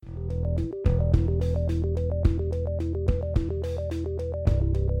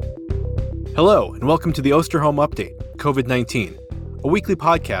Hello, and welcome to the Osterholm Update, COVID-19, a weekly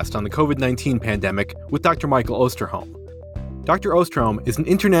podcast on the COVID-19 pandemic with Dr. Michael Osterholm. Dr. Osterholm is an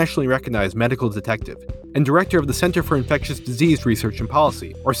internationally recognized medical detective and director of the Center for Infectious Disease Research and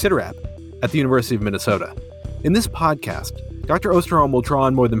Policy, or CIDRAP, at the University of Minnesota. In this podcast, Dr. Osterholm will draw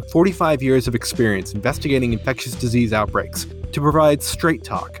on more than 45 years of experience investigating infectious disease outbreaks to provide straight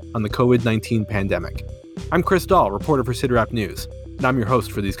talk on the COVID-19 pandemic. I'm Chris Dahl, reporter for CIDRAP News, and I'm your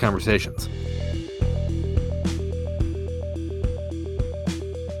host for these conversations.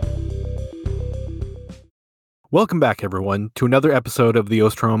 Welcome back, everyone, to another episode of the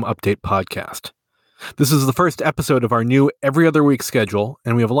Osterholm Update podcast. This is the first episode of our new every other week schedule,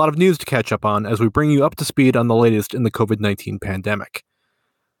 and we have a lot of news to catch up on as we bring you up to speed on the latest in the COVID-19 pandemic.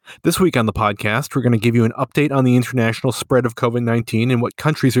 This week on the podcast, we're going to give you an update on the international spread of COVID-19 and what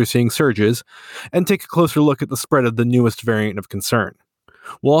countries are seeing surges, and take a closer look at the spread of the newest variant of concern.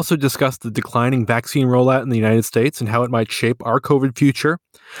 We'll also discuss the declining vaccine rollout in the United States and how it might shape our COVID future,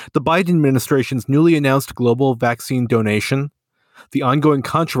 the Biden administration's newly announced global vaccine donation, the ongoing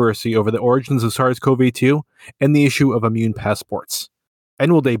controversy over the origins of SARS-CoV-2, and the issue of immune passports.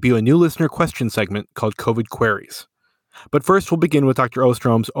 And we'll debut a new listener question segment called COVID Queries. But first, we'll begin with Dr.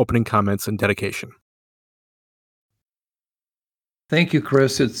 Osterholm's opening comments and dedication. Thank you,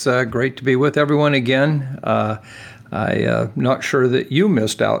 Chris. It's great to be with everyone again. I'm not sure that you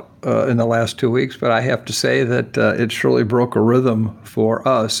missed out in the last 2 weeks, but I have to say that it surely broke a rhythm for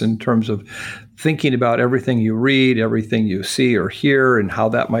us in terms of thinking about everything you read, everything you see or hear, and how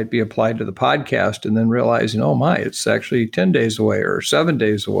that might be applied to the podcast, and then realizing, oh my, it's actually 10 days away or 7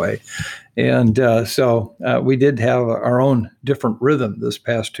 days away. And so we did have our own different rhythm this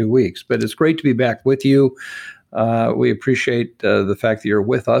past 2 weeks, but it's great to be back with you. We appreciate the fact that you're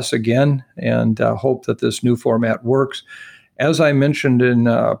with us again and hope that this new format works. As I mentioned in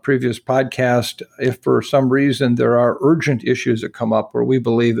a previous podcast, if for some reason there are urgent issues that come up where we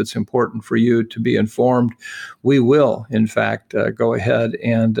believe it's important for you to be informed, we will, in fact, go ahead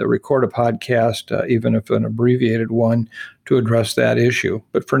and record a podcast, even if an abbreviated one, to address that issue.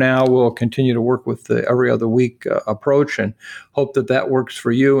 But for now, we'll continue to work with the every other week approach and hope that that works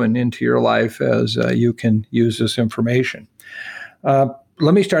for you and into your life as you can use this information. Let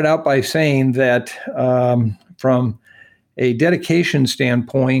me start out by saying that from a dedication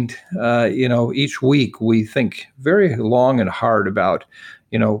standpoint, each week we think very long and hard about,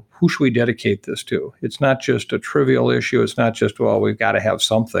 who should we dedicate this to? It's not just a trivial issue. It's not just, well, we've got to have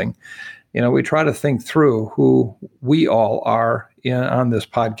something. We try to think through who we all are on this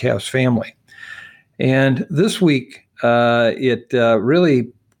podcast family. And this week, it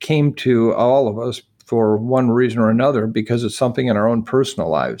really came to all of us for one reason or another, because it's something in our own personal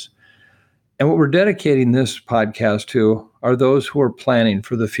lives. And what we're dedicating this podcast to are those who are planning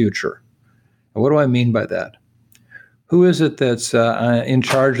for the future. And what do I mean by that? Who is it that's in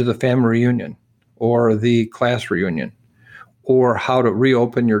charge of the family reunion or the class reunion, or how to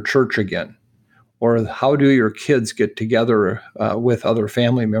reopen your church again, or how do your kids get together with other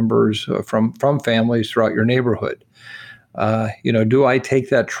family members from families throughout your neighborhood? Do I take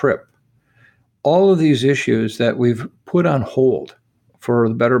that trip? All of these issues that we've put on hold for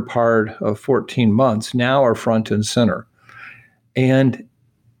the better part of 14 months now are front and center. And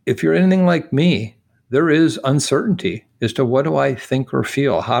if you're anything like me, there is uncertainty as to what do I think or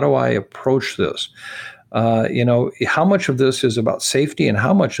feel? How do I approach this? How much of this is about safety and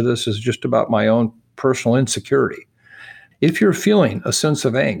how much of this is just about my own personal insecurity? If you're feeling a sense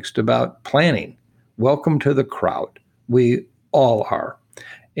of angst about planning, welcome to the crowd. We all are.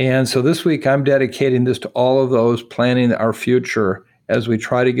 And so this week I'm dedicating this to all of those planning our future as we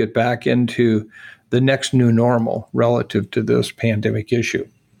try to get back into the next new normal relative to this pandemic issue.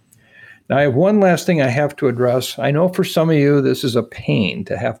 Now, I have one last thing I have to address. I know for some of you, this is a pain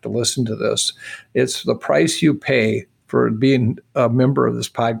to have to listen to this. It's the price you pay for being a member of this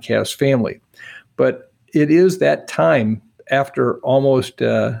podcast family. But it is that time after almost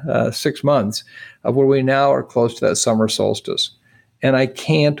 6 months of where we now are close to that summer solstice. And I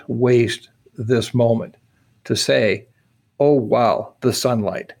can't waste this moment to say, oh, wow, the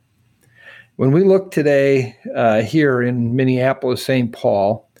sunlight. When we look today here in Minneapolis, St.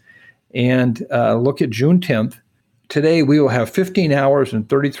 Paul, and look at June 10th, today we will have 15 hours and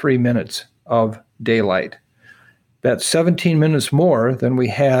 33 minutes of daylight. That's 17 minutes more than we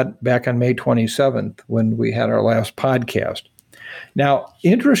had back on May 27th when we had our last podcast. Now,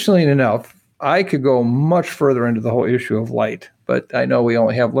 interestingly enough, I could go much further into the whole issue of light, but I know we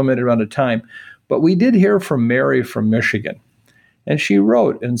only have limited amount of time. But we did hear from Mary from Michigan, and she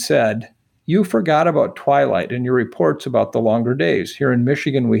wrote and said, you forgot about twilight in your reports about the longer days. Here in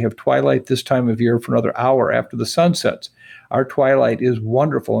Michigan, we have twilight this time of year for another hour after the sun sets. Our twilight is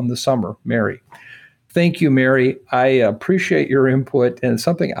wonderful in the summer, Mary. Thank you, Mary. I appreciate your input, and it's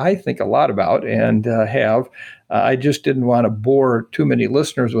something I think a lot about and have. I just didn't want to bore too many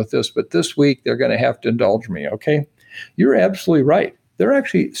listeners with this, but this week they're going to have to indulge me, okay? You're absolutely right. There are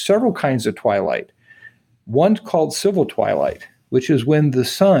actually several kinds of twilight. One's called civil twilight, which is when the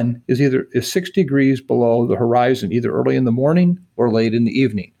sun is 6 degrees below the horizon, either early in the morning or late in the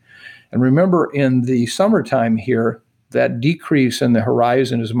evening. And remember, in the summertime here, that decrease in the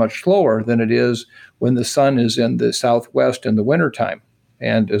horizon is much slower than it is when the sun is in the southwest in the wintertime,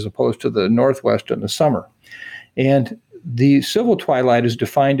 and as opposed to the northwest in the summer. And the civil twilight is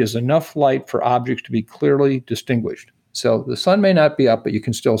defined as enough light for objects to be clearly distinguished. So the sun may not be up, but you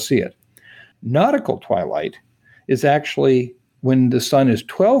can still see it. Nautical twilight is actually when the sun is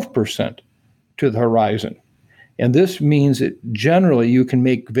 12% to the horizon. And this means that generally you can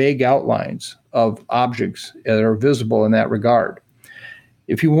make vague outlines of objects that are visible in that regard.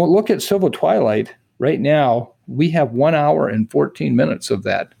 If you look at civil twilight, right now we have 1 hour and 14 minutes of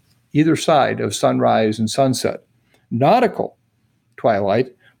that, either side of sunrise and sunset. Nautical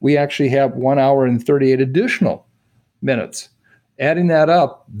twilight, we actually have 1 hour and 38 additional minutes. Adding that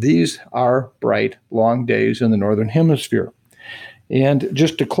up, these are bright, long days in the Northern Hemisphere. And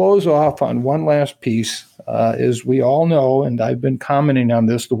just to close off on one last piece, as we all know, and I've been commenting on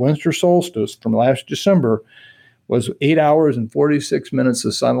this, the winter solstice from last December was 8 hours and 46 minutes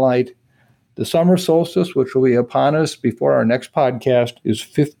of sunlight. The summer solstice, which will be upon us before our next podcast, is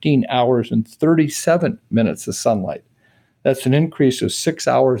 15 hours and 37 minutes of sunlight. That's an increase of 6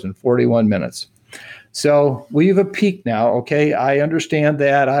 hours and 41 minutes. So we have a peak now, okay? I understand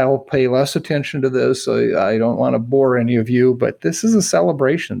that. I'll pay less attention to this. So I don't want to bore any of you, but this is a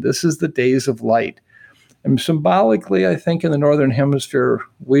celebration. This is the days of light. And symbolically, I think in the Northern Hemisphere,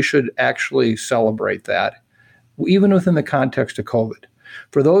 we should actually celebrate that, even within the context of COVID.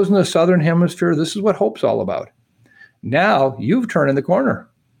 For those in the Southern Hemisphere, this is what hope's all about. Now you've turned the corner.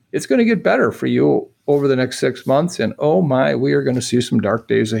 It's going to get better for you over the next 6 months. And oh my, we are going to see some dark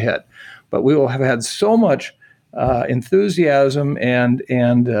days ahead. But we will have had so much enthusiasm and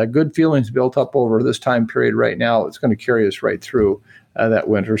good feelings built up over this time period right now. It's going to carry us right through that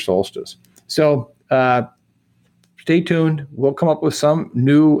winter solstice. So stay tuned. We'll come up with some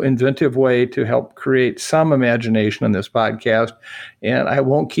new inventive way to help create some imagination on this podcast. And I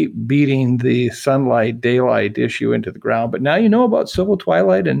won't keep beating the sunlight, daylight issue into the ground. But now you know about civil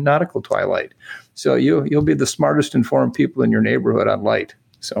twilight and nautical twilight. So you'll be the smartest informed people in your neighborhood on light.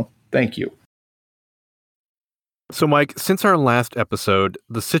 So thank you. So, Mike, since our last episode,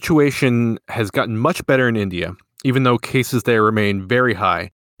 the situation has gotten much better in India, even though cases there remain very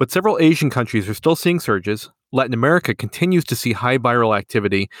high. But several Asian countries are still seeing surges. Latin America continues to see high viral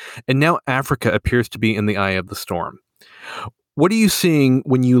activity, and now Africa appears to be in the eye of the storm. What are you seeing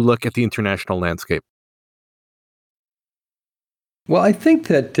when you look at the international landscape? Well, I think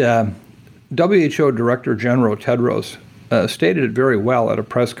that WHO Director General Tedros stated it very well at a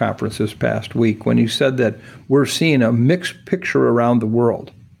press conference this past week when he said that we're seeing a mixed picture around the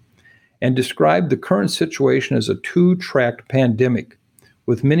world and described the current situation as a two-tracked pandemic,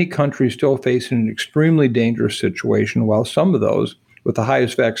 with many countries still facing an extremely dangerous situation, while some of those with the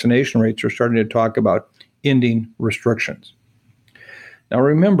highest vaccination rates are starting to talk about ending restrictions. Now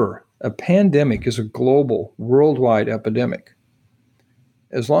remember, a pandemic is a global, worldwide epidemic.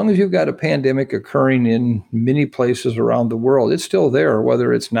 As long as you've got a pandemic occurring in many places around the world, it's still there,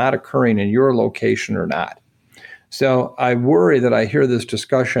 whether it's not occurring in your location or not. So I worry that I hear this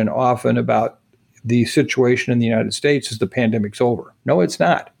discussion often about the situation in the United States as the pandemic's over. No, it's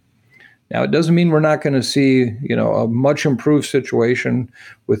not. Now, it doesn't mean we're not going to see, a much improved situation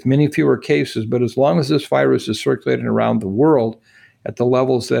with many fewer cases, but as long as this virus is circulating around the world at the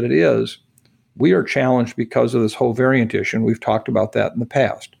levels that it is, we are challenged because of this whole variant issue, and we've talked about that in the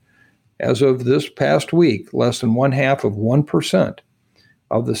past. As of this past week, less than 0.5%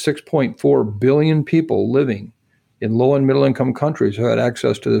 of the 6.4 billion people living in low and middle income countries have had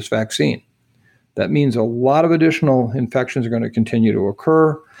access to this vaccine. That means a lot of additional infections are going to continue to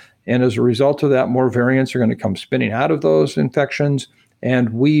occur, and as a result of that, more variants are going to come spinning out of those infections, and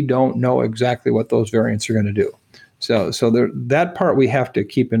we don't know exactly what those variants are going to do. So that part we have to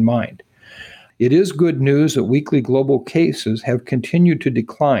keep in mind. It is good news that weekly global cases have continued to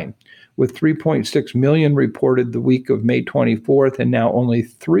decline, with 3.6 million reported the week of May 24th, and now only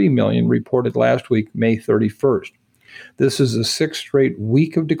 3 million reported last week, May 31st. This is the sixth straight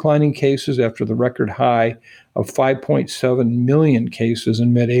week of declining cases after the record high of 5.7 million cases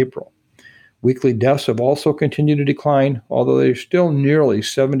in mid-April. Weekly deaths have also continued to decline, although there's still nearly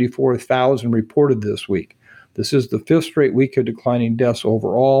 74,000 reported this week. This is the fifth straight week of declining deaths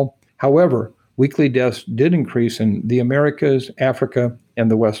overall. However, weekly deaths did increase in the Americas, Africa, and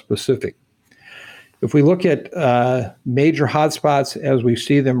the West Pacific. If we look at major hotspots as we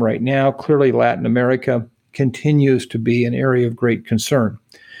see them right now, clearly Latin America continues to be an area of great concern.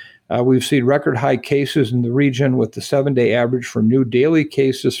 We've seen record high cases in the region, with the 7-day average for new daily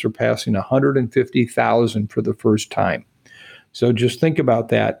cases surpassing 150,000 for the first time. So just think about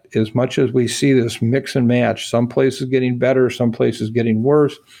that. As much as we see this mix and match, some places getting better, some places getting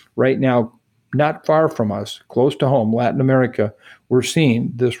worse, right now, not far from us, close to home, Latin America, we're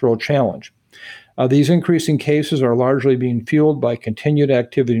seeing this real challenge. These increasing cases are largely being fueled by continued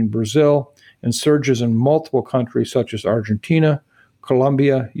activity in Brazil and surges in multiple countries such as Argentina,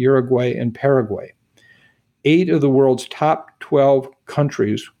 Colombia, Uruguay, and Paraguay. 8 of the world's top 12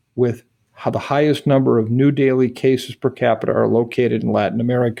 countries with the highest number of new daily cases per capita are located in Latin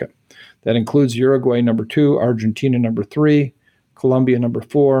America. That includes Uruguay number 2, Argentina number 3, Colombia number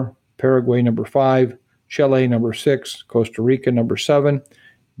 4, Paraguay number 5, Chile number 6, Costa Rica number 7,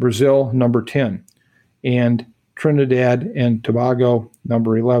 Brazil number 10, and Trinidad and Tobago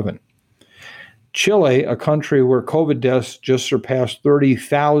number 11. Chile, a country where COVID deaths just surpassed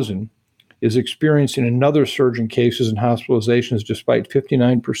 30,000, is experiencing another surge in cases and hospitalizations despite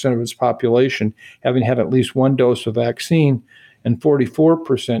 59% of its population having had at least one dose of vaccine and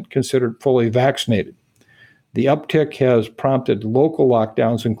 44% considered fully vaccinated. The uptick has prompted local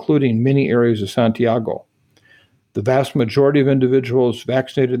lockdowns, including many areas of Santiago. The vast majority of individuals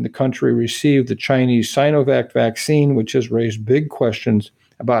vaccinated in the country received the Chinese Sinovac vaccine, which has raised big questions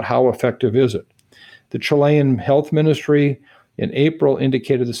about how effective is it. The Chilean Health Ministry in April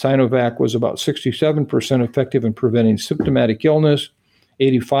indicated the Sinovac was about 67% effective in preventing symptomatic illness,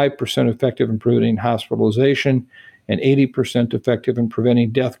 85% effective in preventing hospitalization, and 80% effective in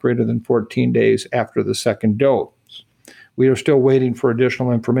preventing death greater than 14 days after the second dose. We are still waiting for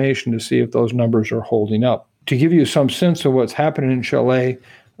additional information to see if those numbers are holding up. To give you some sense of what's happening in Chile,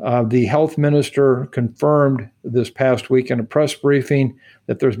 the health minister confirmed this past week in a press briefing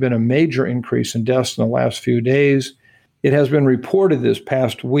that there's been a major increase in deaths in the last few days. It has been reported this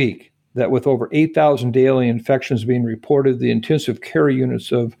past week that with over 8,000 daily infections being reported, the intensive care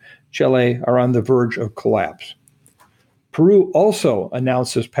units of Chile are on the verge of collapse. Peru also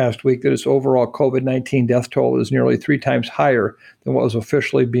announced this past week that its overall COVID-19 death toll is nearly 3 times higher than what was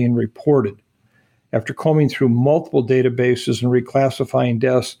officially being reported. After combing through multiple databases and reclassifying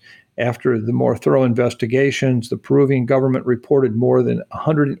deaths after the more thorough investigations, the Peruvian government reported more than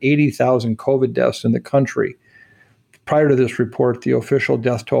 180,000 COVID deaths in the country. Prior to this report, the official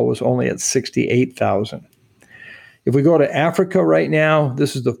death toll was only at 68,000. If we go to Africa right now,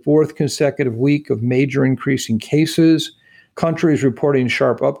 this is the 4th consecutive week of major increasing cases. Countries reporting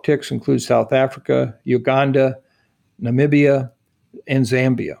sharp upticks include South Africa, Uganda, Namibia, and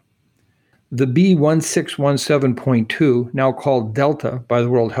Zambia. The B1617.2, now called Delta by the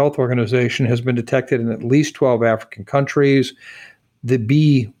World Health Organization, has been detected in at least 12 African countries. The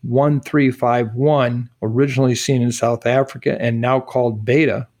B1351, originally seen in South Africa and now called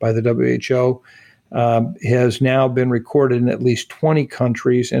Beta by the WHO, has now been recorded in at least 20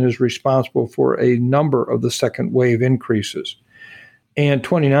 countries and is responsible for a number of the second wave increases. And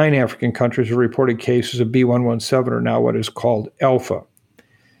 29 African countries have reported cases of B117, or now what is called Alpha.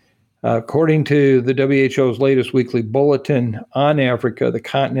 According to the WHO's latest weekly bulletin on Africa, the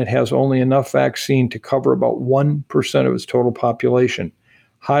continent has only enough vaccine to cover about 1% of its total population,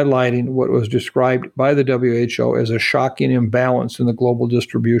 highlighting what was described by the WHO as a shocking imbalance in the global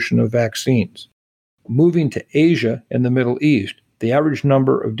distribution of vaccines. Moving to Asia and the Middle East, the average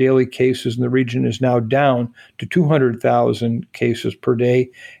number of daily cases in the region is now down to 200,000 cases per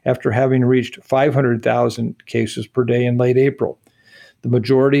day after having reached 500,000 cases per day in late April. The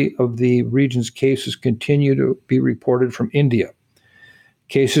majority of the region's cases continue to be reported from India.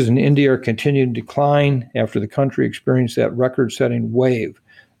 Cases in India are continuing to decline after the country experienced that record-setting wave.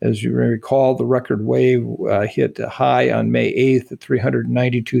 As you may recall, the record wave hit a high on May 8th at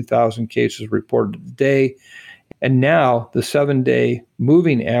 392,000 cases reported a day. And now the 7-day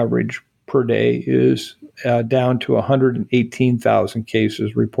moving average per day is down to 118,000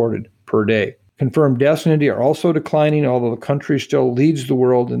 cases reported per day. Confirmed deaths in India are also declining, although the country still leads the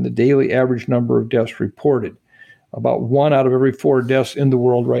world in the daily average number of deaths reported. About 1 out of every 4 deaths in the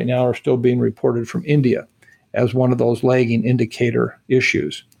world right now are still being reported from India as one of those lagging indicator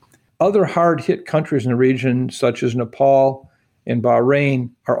issues. Other hard-hit countries in the region, such as Nepal and Bahrain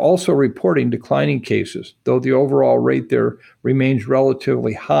are also reporting declining cases, though the overall rate there remains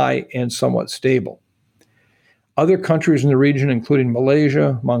relatively high and somewhat stable. Other countries in the region, including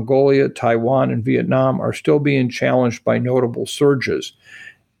Malaysia, Mongolia, Taiwan, and Vietnam, are still being challenged by notable surges.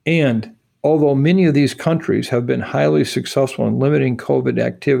 And although many of these countries have been highly successful in limiting COVID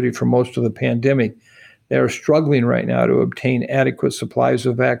activity for most of the pandemic, they are struggling right now to obtain adequate supplies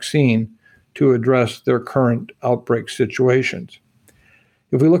of vaccine to address their current outbreak situations.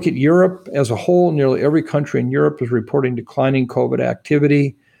 If we look at Europe as a whole, nearly every country in Europe is reporting declining COVID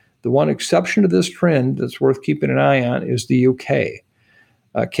activity. The one exception to this trend that's worth keeping an eye on is the UK.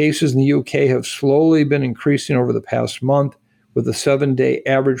 Cases in the UK have slowly been increasing over the past month, with the 7-day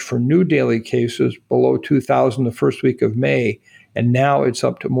average for new daily cases below 2,000 the first week of May, and now it's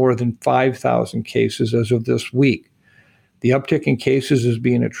up to more than 5,000 cases as of this week. The uptick in cases is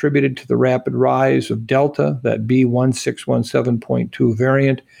being attributed to the rapid rise of Delta, that B.1.617.2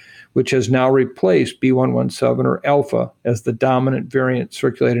 variant, which has now replaced B.1.1.7 or Alpha as the dominant variant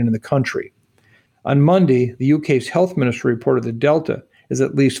circulating in the country. On Monday, the UK's health minister reported that Delta is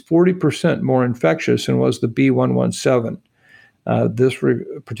at least 40% more infectious than was the B.1.1.7. This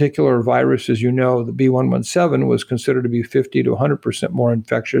particular virus, as you know, the B.1.1.7 was considered to be 50 to 100% more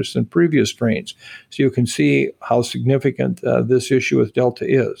infectious than previous strains. So you can see how significant this issue with Delta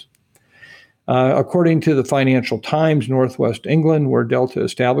is. According to the Financial Times, Northwest England, where Delta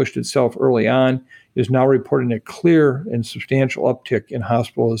established itself early on, is now reporting a clear and substantial uptick in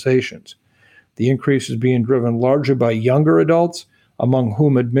hospitalizations. The increase is being driven largely by younger adults, among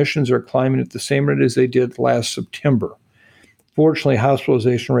whom admissions are climbing at the same rate as they did last September. Fortunately,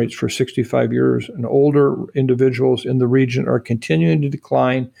 hospitalization rates for 65 years and older individuals in the region are continuing to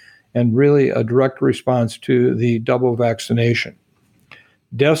decline, and really a direct response to the double vaccination.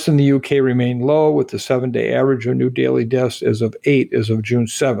 Deaths in the UK remain low, with the 7-day average of new daily deaths as of 8 as of June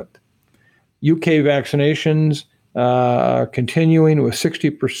 7th. UK vaccinations are continuing, with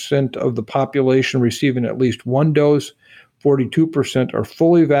 60% of the population receiving at least one dose. 42% are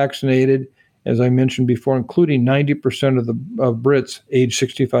fully vaccinated, as I mentioned before, including 90% of Brits aged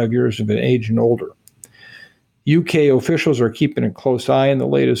 65 years of age and older. UK officials are keeping a close eye on the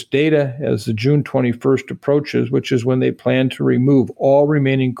latest data as the June 21st approaches, which is when they plan to remove all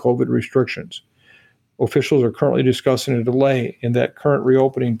remaining COVID restrictions. Officials are currently discussing a delay in that current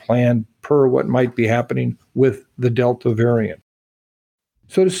reopening plan per what might be happening with the Delta variant.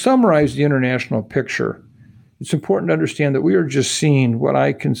 So to summarize the international picture, it's important to understand that we are just seeing what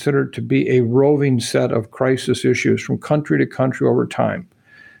I consider to be a roving set of crisis issues from country to country over time.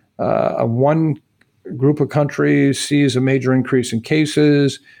 One group of countries sees a major increase in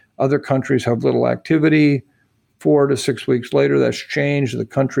cases. Other countries have little activity. 4 to 6 weeks later, that's changed. The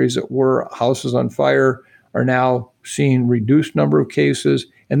countries that were houses on fire are now seeing reduced number of cases,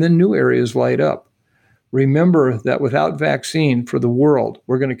 and then new areas light up. Remember that without vaccine for the world,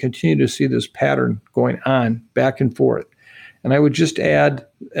 we're going to continue to see this pattern going on back and forth. And I would just add,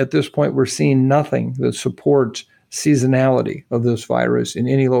 at this point, we're seeing nothing that supports seasonality of this virus in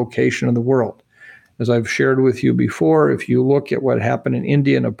any location in the world. As I've shared with you before, if you look at what happened in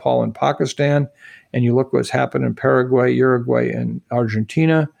India, Nepal, and Pakistan, and you look what's happened in Paraguay, Uruguay, and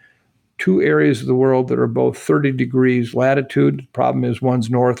Argentina, 2 areas of the world that are both 30 degrees latitude. The problem is one's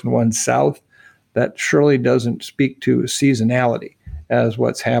north and one's south. That surely doesn't speak to seasonality as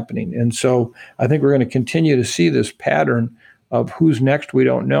what's happening. And so I think we're going to continue to see this pattern of who's next, we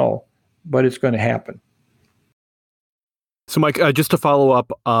don't know, but it's going to happen. So, Mike, just to follow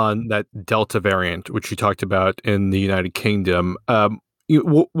up on that Delta variant, which you talked about in the United Kingdom,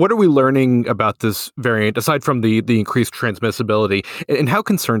 what are we learning about this variant, aside from the increased transmissibility, and how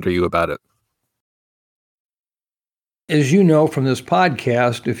concerned are you about it? As you know from this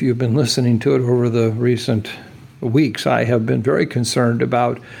podcast, if you've been listening to it over the recent weeks, I have been very concerned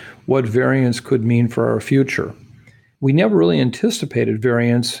about what variants could mean for our future. We never really anticipated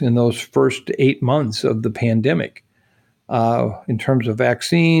variants in those first 8 months of the pandemic in terms of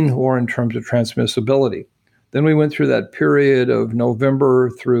vaccine or in terms of transmissibility. Then we went through that period of November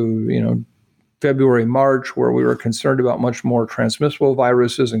through February, March, where we were concerned about much more transmissible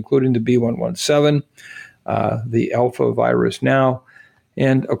viruses, including the B.1.1.7. The Alpha virus now.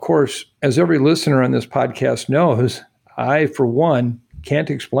 And of course, as every listener on this podcast knows, I, for one, can't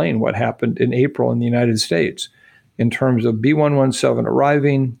explain what happened in April in the United States in terms of B.1.1.7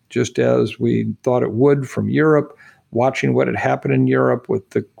 arriving, just as we thought it would from Europe, watching what had happened in Europe with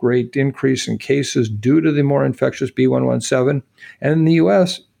the great increase in cases due to the more infectious B.1.1.7. And in the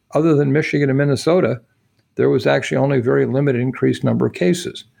U.S., other than Michigan and Minnesota, there was actually only a very limited increased number of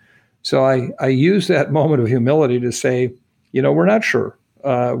cases. So I use that moment of humility to say, We're not sure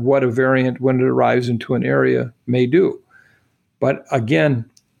what a variant, when it arrives into an area, may do. But again,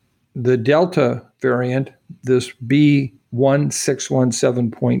 the Delta variant, this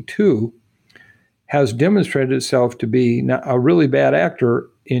B1617.2, has demonstrated itself to be a really bad actor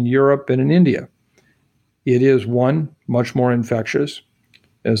in Europe and in India. It is, one, much more infectious.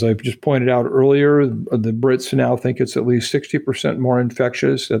 As I've just pointed out earlier, the Brits now think it's at least 60% more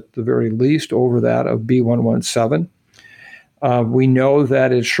infectious, at the very least, over that of B117. We know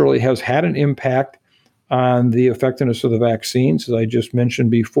that it surely has had an impact on the effectiveness of the vaccines, as I just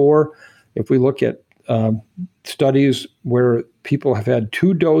mentioned before. If we look at studies where people have had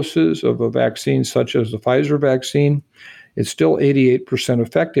 2 doses of a vaccine, such as the Pfizer vaccine, it's still 88%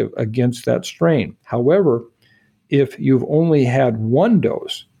 effective against that strain. However, if you've only had 1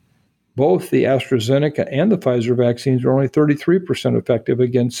 dose, both the AstraZeneca and the Pfizer vaccines are only 33% effective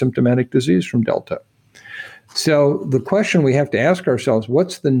against symptomatic disease from Delta. So the question we have to ask ourselves,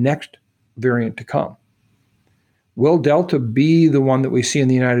 what's the next variant to come? Will Delta be the one that we see in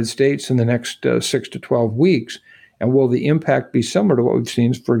the United States in the next 6 to 12 weeks? And will the impact be similar to what we've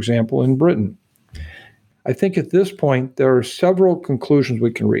seen, for example, in Britain? I think at this point, there are several conclusions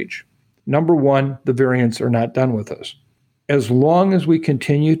we can reach. Number one, the variants are not done with us. As long as we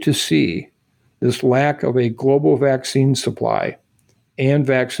continue to see this lack of a global vaccine supply and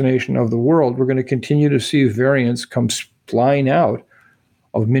vaccination of the world, we're going to continue to see variants come flying out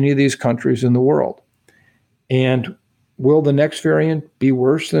of many of these countries in the world. And will the next variant be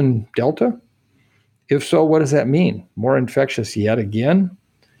worse than Delta? If so, what does that mean? More infectious yet again?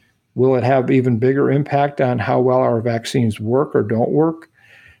 Will it have even bigger impact on how well our vaccines work or don't work?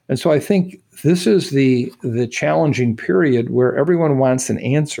 And so I think this is the challenging period where everyone wants an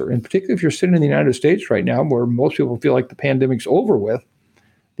answer. And particularly if you're sitting in the United States right now, where most people feel like the pandemic's over with,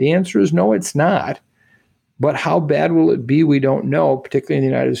 the answer is no, it's not. But how bad will it be? We don't know, particularly in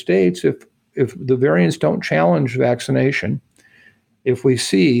the United States, if the variants don't challenge vaccination. If we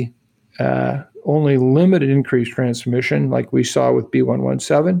see only limited increased transmission, like we saw with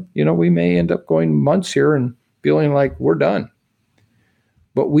B117, we may end up going months here and feeling like we're done.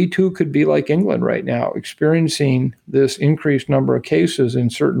 But we too could be like England right now, experiencing this increased number of cases in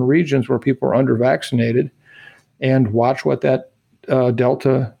certain regions where people are under-vaccinated, and watch what that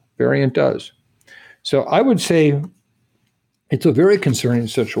Delta variant does. So I would say it's a very concerning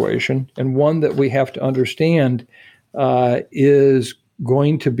situation, and one that we have to understand is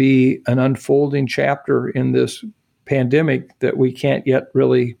going to be an unfolding chapter in this pandemic that we can't yet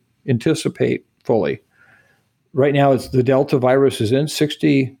really anticipate fully. Right now, the Delta virus is in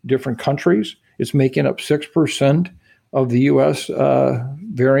 60 different countries. It's making up 6% of the U.S.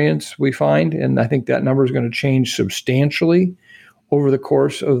 Variants we find, and I think that number is going to change substantially over the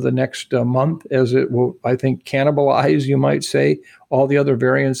course of the next month, as it will, I think, cannibalize, you might say, all the other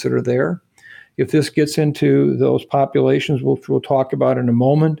variants that are there. If this gets into those populations, we'll talk about in a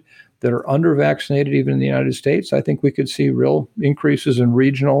moment, that are under-vaccinated even in the United States, I think we could see real increases in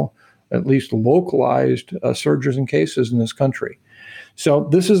regional, at least localized surges in cases in this country. So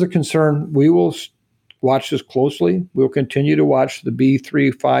this is a concern. We will watch this closely. We'll continue to watch the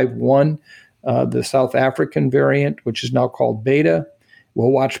B351, the South African variant, which is now called Beta.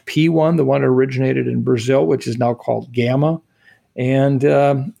 We'll watch P1, the one originated in Brazil, which is now called Gamma.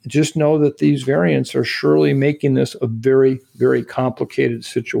 And just know that these variants are surely making this a very, very complicated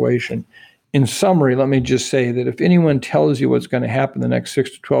situation. In summary, let me just say that if anyone tells you what's going to happen the next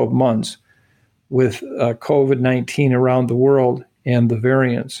 6 to 12 months with COVID-19 around the world and the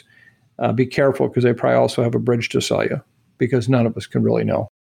variants, be careful, because they probably also have a bridge to sell you, because none of us can really know.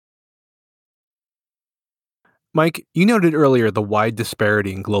 Mike, you noted earlier the wide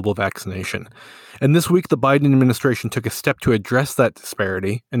disparity in global vaccination. And this week, the Biden administration took a step to address that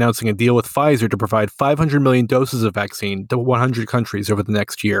disparity, announcing a deal with Pfizer to provide 500 million doses of vaccine to 100 countries over the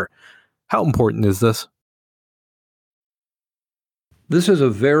next year. How important is this? This is a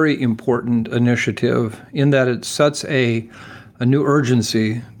very important initiative in that it sets a new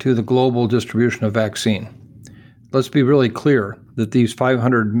urgency to the global distribution of vaccine. Let's be really clear that these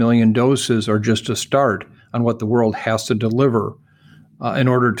 500 million doses are just a start on what the world has to deliver in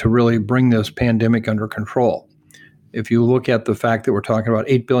order to really bring this pandemic under control. If you look at the fact that we're talking about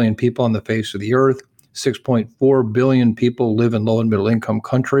 8 billion people on the face of the earth, 6.4 billion people live in low and middle income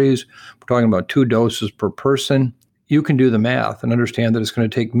countries, we're talking about 2 doses per person, you can do the math and understand that it's going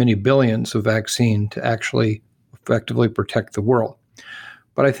to take many billions of vaccine to actually effectively protect the world.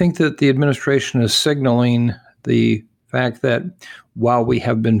 But I think that the administration is signaling the fact that while we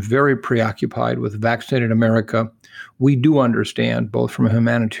have been very preoccupied with vaccinated America, we do understand, both from a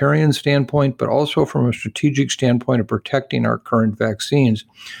humanitarian standpoint, but also from a strategic standpoint of protecting our current vaccines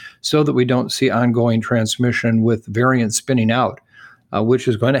so that we don't see ongoing transmission with variants spinning out, which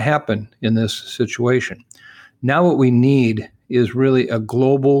is going to happen in this situation. Now what we need is really a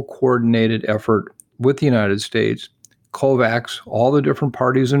global coordinated effort with the United States, COVAX, all the different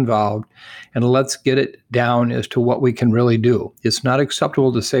parties involved, and let's get it down as to what we can really do. It's not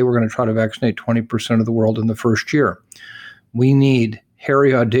acceptable to say we're going to try to vaccinate 20% of the world in the first year. We need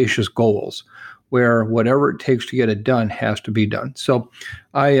hairy, audacious goals where whatever it takes to get it done has to be done. So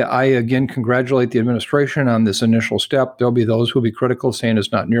I again congratulate the administration on this initial step. There'll be those who will be critical, saying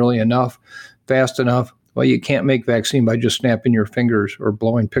it's not nearly enough, fast enough. Well, you can't make vaccine by just snapping your fingers or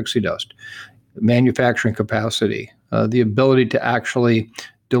blowing pixie dust. Manufacturing capacity, the ability to actually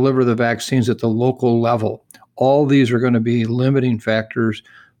deliver the vaccines at the local level. All these are going to be limiting factors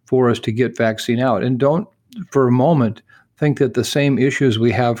for us to get vaccine out. And don't, for a moment, think that the same issues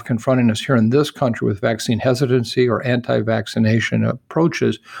we have confronting us here in this country with vaccine hesitancy or anti-vaccination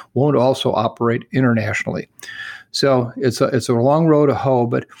approaches won't also operate internationally. So it's a long road to hoe,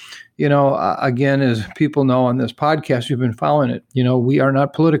 but again, as people know on this podcast, you've been following it, we are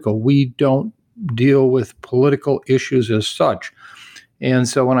not political. We don't deal with political issues as such. And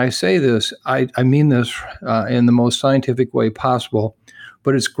so when I say this, I mean this in the most scientific way possible,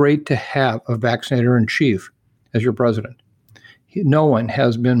 but it's great to have a vaccinator in chief as your president. No one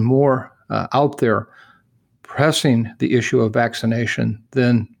has been more out there pressing the issue of vaccination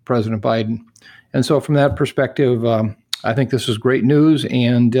than President Biden. And so from that perspective, I think this is great news,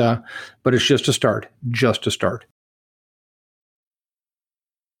 but it's just a start.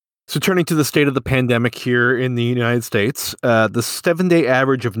 So turning to the state of the pandemic here in the United States, the 7-day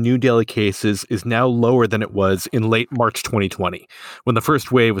average of new daily cases is now lower than it was in late March 2020, when the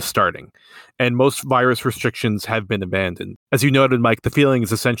first wave was starting, and most virus restrictions have been abandoned. As you noted, Mike, the feeling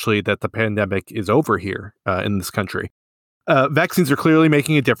is essentially that the pandemic is over here in this country. Vaccines are clearly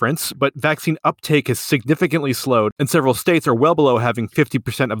making a difference, but vaccine uptake has significantly slowed, and several states are well below having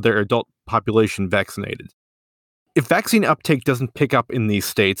 50% of their adult population vaccinated. If vaccine uptake doesn't pick up in these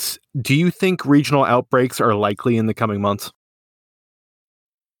states, do you think regional outbreaks are likely in the coming months?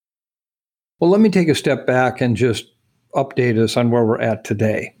 Well, let me take a step back and just update us on where we're at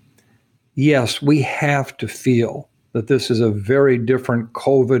today. Yes, we have to feel that this is a very different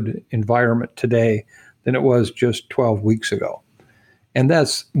COVID environment today than it was just 12 weeks ago. And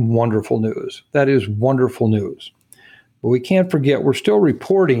that's wonderful news. That is wonderful news. But we can't forget, we're still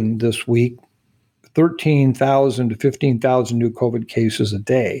reporting this week 13,000 to 15,000 new COVID cases a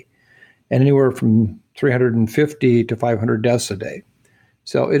day, and anywhere from 350 to 500 deaths a day.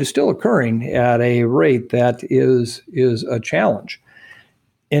 So it is still occurring at a rate that is a challenge.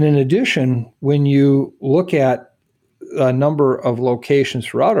 And in addition, when you look at a number of locations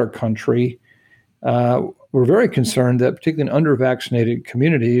throughout our country, we're very concerned that particularly in under-vaccinated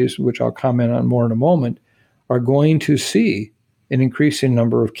communities, which I'll comment on more in a moment, are going to see an increasing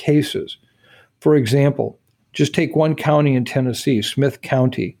number of cases. For example, just take one county in Tennessee, Smith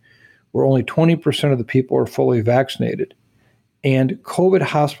County, where only 20% of the people are fully vaccinated. And COVID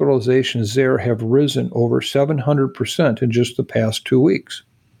hospitalizations there have risen over 700% in just the past 2 weeks.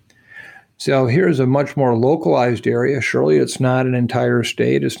 So here's a much more localized area. Surely it's not an entire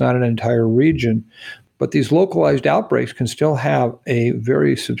state, it's not an entire region, but these localized outbreaks can still have a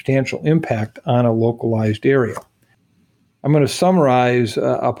very substantial impact on a localized area. I'm going to summarize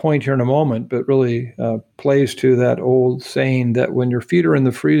a point here in a moment, but really plays to that old saying that when your feet are in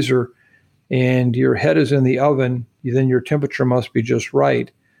the freezer and your head is in the oven, then your temperature must be just right,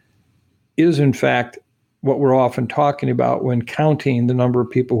 is in fact what we're often talking about when counting the number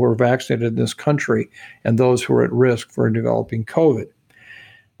of people who are vaccinated in this country and those who are at risk for developing COVID.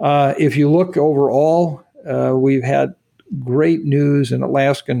 If you look overall, we've had great news in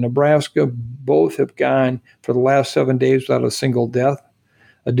Alaska and Nebraska. Both have gone for the last 7 days without a single death.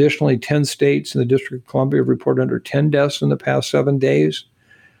 Additionally, 10 states in the District of Columbia have reported under 10 deaths in the past 7 days.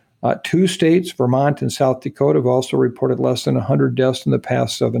 2 states, Vermont and South Dakota, have also reported less than 100 deaths in the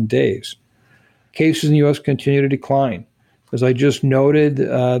past 7 days. Cases in the U.S. continue to decline. As I just noted,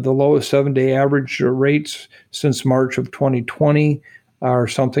 the lowest 7-day average rates since March of 2020 are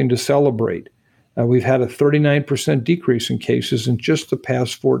something to celebrate. We've had a 39% decrease in cases in just the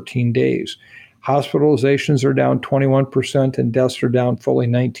past 14 days. Hospitalizations are down 21% and deaths are down fully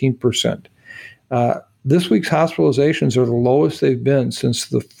 19%. This week's hospitalizations are the lowest they've been since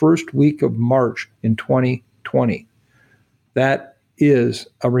the first week of March in 2020. That is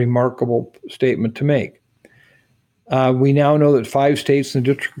a remarkable statement to make. We now know that 5 states in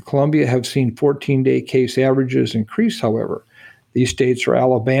the District of Columbia have seen 14-day case averages increase, however. These states are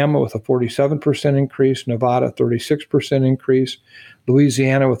Alabama with a 47% increase, Nevada 36% increase,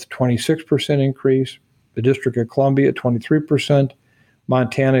 Louisiana with a 26% increase, the District of Columbia 23%,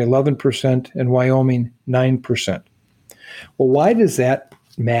 Montana 11%, and Wyoming 9%. Well, why does that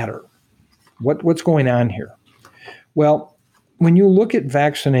matter? What's going on here? Well, when you look at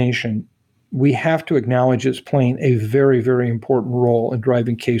vaccination, we have to acknowledge it's playing a very, very important role in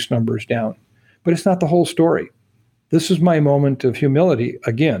driving case numbers down. But it's not the whole story. This is my moment of humility.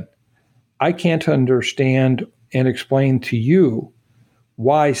 Again, I can't understand and explain to you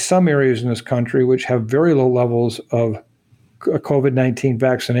why some areas in this country, which have very low levels of COVID-19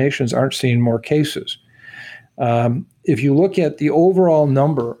 vaccinations, aren't seeing more cases. If you look at the overall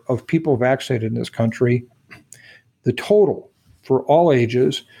number of people vaccinated in this country, the total for all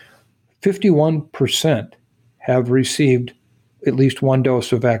ages, 51% have received at least one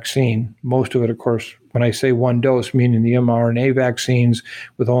dose of vaccine. Most of it, of course, when I say one dose, meaning the mRNA vaccines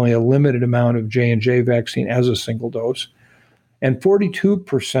with only a limited amount of J&J vaccine as a single dose. And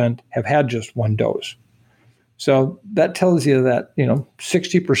 42% have had just one dose. So that tells you that,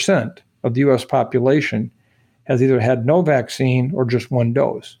 60% of the U.S. population has either had no vaccine or just one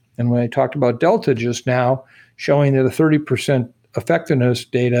dose. And when I talked about Delta just now, showing that a 30% effectiveness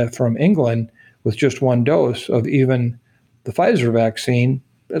data from England with just one dose of even the Pfizer vaccine,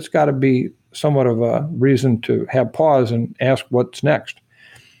 that's got to be somewhat of a reason to have pause and ask what's next.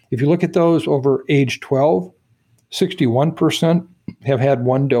 If you look at those over age 12, 61% have had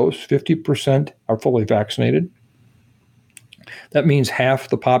one dose, 50% are fully vaccinated. That means half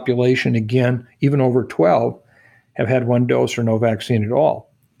the population, again, even over 12, have had one dose or no vaccine at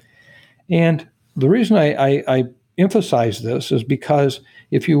all. And the reason I emphasize this is because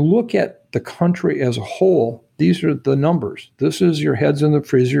if you look at the country as a whole, these are the numbers. This is your heads in the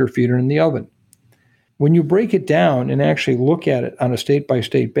freezer, your feet are in the oven. When you break it down and actually look at it on a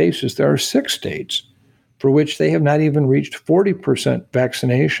state-by-state basis, there are 6 states for which they have not even reached 40%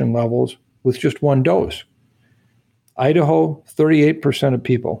 vaccination levels with just one dose. Idaho, 38% of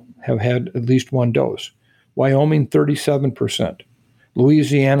people have had at least one dose. Wyoming, 37%.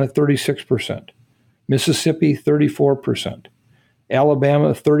 Louisiana, 36%. Mississippi, 34%.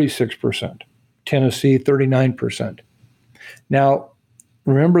 Alabama, 36%. Tennessee, 39%. Now,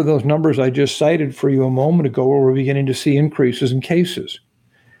 remember those numbers I just cited for you a moment ago where we're beginning to see increases in cases.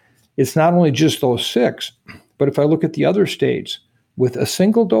 It's not only just those 6, but if I look at the other states with a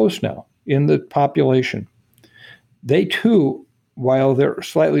single dose now in the population, they too, while they're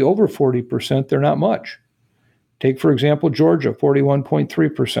slightly over 40%, they're not much. Take, for example, Georgia,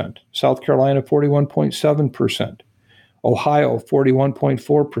 41.3%, South Carolina, 41.7%, Ohio,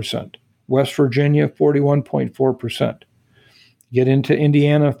 41.4%, West Virginia, 41.4%. Get into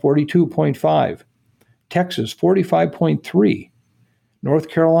Indiana, 42.5%, Texas, 45.3%, North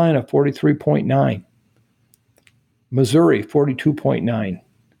Carolina, 43.9%, Missouri, 42.9%,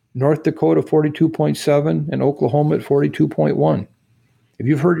 North Dakota, 42.7%, and Oklahoma at 42.1%. If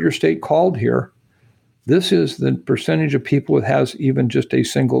you've heard your state called here, this is the percentage of people that has even just a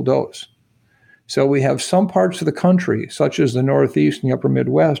single dose. So we have some parts of the country, such as the Northeast and the upper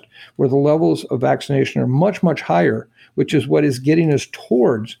Midwest, where the levels of vaccination are much, much higher, which is what is getting us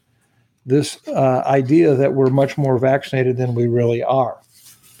towards this idea that we're much more vaccinated than we really are.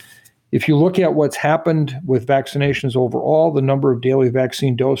 If you look at what's happened with vaccinations overall, the number of daily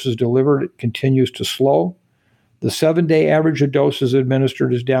vaccine doses delivered continues to slow. The 7-day average of doses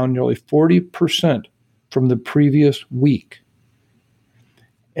administered is down nearly 40% from the previous week.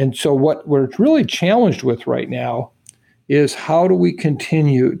 And so what we're really challenged with right now is how do we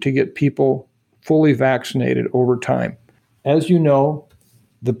continue to get people fully vaccinated over time? As you know,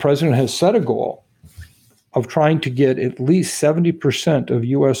 the president has set a goal of trying to get at least 70% of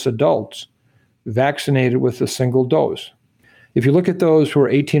U.S. adults vaccinated with a single dose. If you look at those who are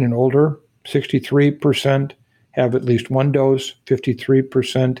 18 and older, 63% have at least one dose,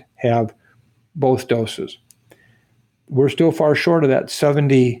 53% have both doses. We're still far short of that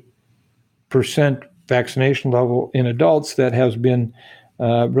 70% vaccination level in adults that has been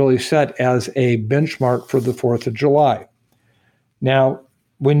really set as a benchmark for the 4th of July. Now,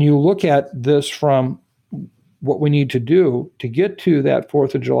 when you look at this from what we need to do to get to that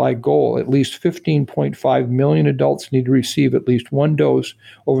 4th of July goal, at least 15.5 million adults need to receive at least one dose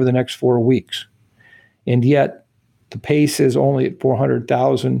over the next 4 weeks. And yet, the pace is only at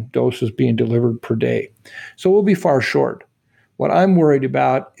 400,000 doses being delivered per day. So we'll be far short. What I'm worried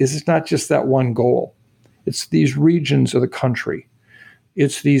about is it's not just that one goal. It's these regions of the country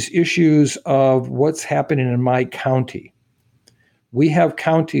It's these issues of what's happening in my county. We have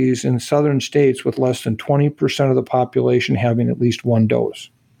counties in southern states with less than 20% of the population having at least one dose.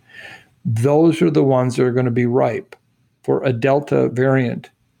 Those are the ones that are going to be ripe for a Delta variant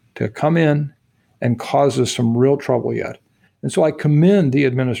to come in and cause us some real trouble yet. And so I commend the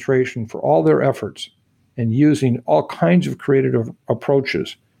administration for all their efforts in using all kinds of creative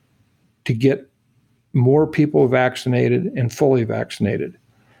approaches to get more people vaccinated and fully vaccinated.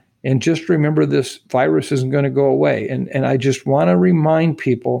 And just remember, this virus isn't going to go away. And I just want to remind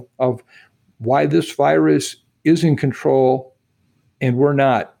people of why this virus is in control and we're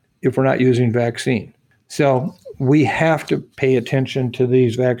not, if we're not using vaccine. So we have to pay attention to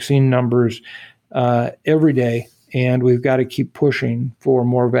these vaccine numbers every day, and we've got to keep pushing for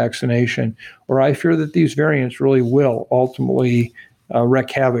more vaccination, or I fear that these variants really will ultimately wreak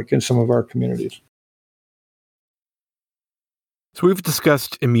havoc in some of our communities. So we've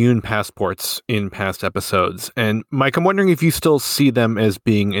discussed immune passports in past episodes, and Mike, I'm wondering if you still see them as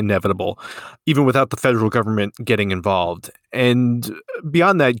being inevitable, even without the federal government getting involved. And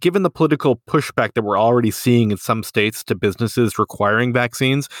beyond that, given the political pushback that we're already seeing in some states to businesses requiring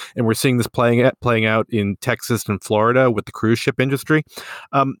vaccines, and we're seeing this playing out in Texas and Florida with the cruise ship industry,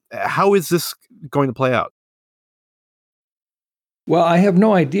 how is this going to play out? Well, I have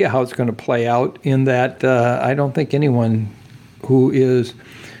no idea how it's going to play out, in that I don't think anyone who is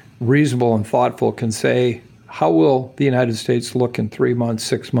reasonable and thoughtful can say, how will the United States look in 3 months,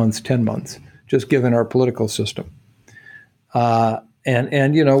 6 months, 10 months, just given our political system.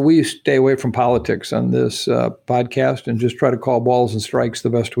 And you know, we stay away from politics on this podcast and just try to call balls and strikes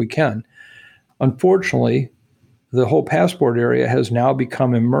the best we can. Unfortunately, the whole passport area has now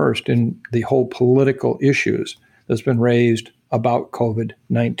become immersed in the whole political issues that's been raised about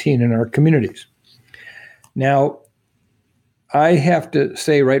COVID-19 in our communities. Now, I have to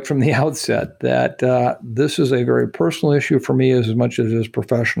say right from the outset that this is a very personal issue for me as much as it is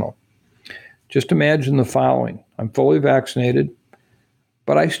professional. Just imagine the following. I'm fully vaccinated,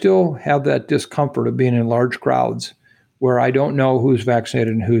 but I still have that discomfort of being in large crowds where I don't know who's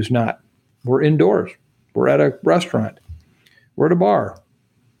vaccinated and who's not. We're indoors. We're at a restaurant. We're at a bar.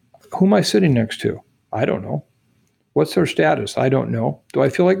 Who am I sitting next to? I don't know. What's their status? I don't know. Do I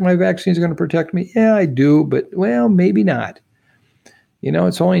feel like my vaccine is going to protect me? Yeah, I do, but well, maybe not. You know,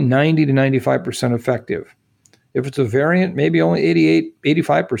 it's only 90 to 95% effective. If it's a variant, maybe only 88,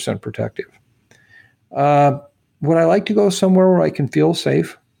 85% protective. Would I like to go somewhere where I can feel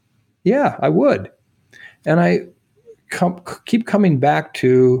safe? Yeah, I would. And I keep coming back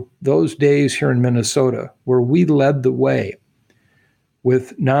to those days here in Minnesota where we led the way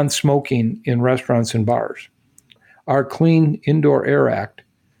with non-smoking in restaurants and bars. Our Clean Indoor Air Act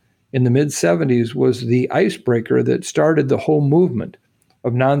in the mid-'70s was the icebreaker that started the whole movement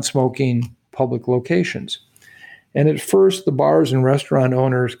of non-smoking public locations. And at first, the bars and restaurant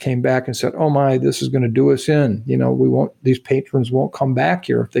owners came back and said, oh my, this is going to do us in. You know, these patrons won't come back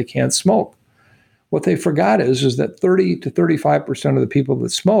here if they can't smoke. What they forgot is that 30 to 35% of the people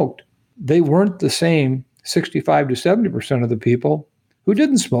that smoked, they weren't the same 65 to 70% of the people who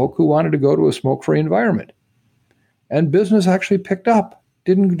didn't smoke, who wanted to go to a smoke-free environment. And business actually picked up,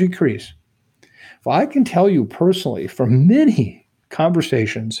 didn't decrease. Well, I can tell you personally from many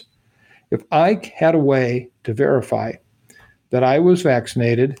conversations, if I had a way to verify that I was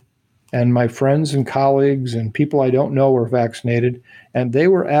vaccinated and my friends and colleagues and people I don't know were vaccinated, and they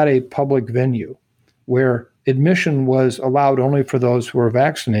were at a public venue where admission was allowed only for those who were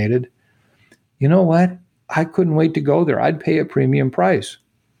vaccinated, you know what? I couldn't wait to go there. I'd pay a premium price.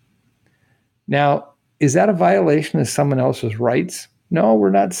 Now, is that a violation of someone else's rights? No, we're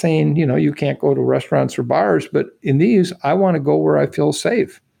not saying, you know, you can't go to restaurants or bars, but in these, I want to go where I feel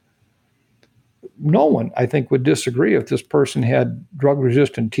safe. No one, I think, would disagree if this person had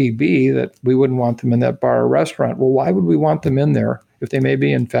drug-resistant TB that we wouldn't want them in that bar or restaurant. Well, why would we want them in there if they may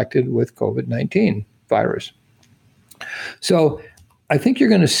be infected with COVID-19 virus? So I think you're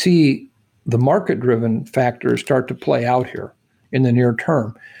going to see the market-driven factors start to play out here in the near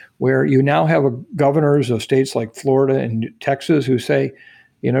term, where you now have governors of states like Florida and Texas who say,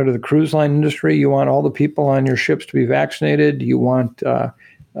 you know, to the cruise line industry, you want all the people on your ships to be vaccinated. You want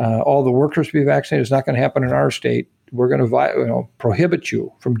all the workers to be vaccinated. It's not going to happen in our state. We're going to prohibit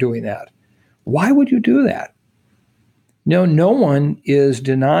you from doing that. Why would you do that? No one is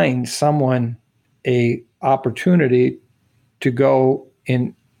denying someone a opportunity to go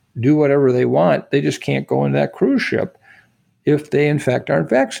and do whatever they want. They just can't go in that cruise ship if they in fact aren't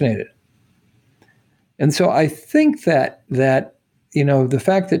vaccinated. And so I think that you know, the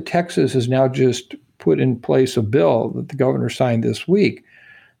fact that Texas is now just put in place a bill that the governor signed this week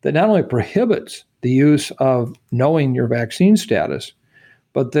that not only prohibits the use of knowing your vaccine status,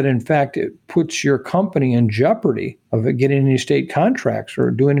 but that in fact it puts your company in jeopardy of it getting any state contracts or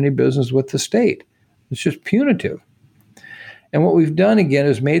doing any business with the state. It's just punitive. And what we've done again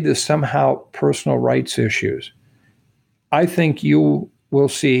is made this somehow personal rights issues. I think you will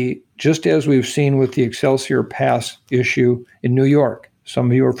see, just as we've seen with the Excelsior Pass issue in New York. Some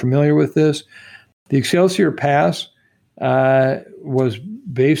of you are familiar with this. The Excelsior Pass was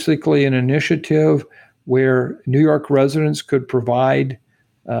basically an initiative where New York residents could provide,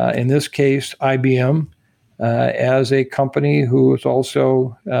 in this case, IBM, as a company who is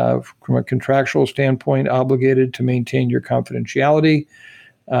also, from a contractual standpoint, obligated to maintain your confidentiality.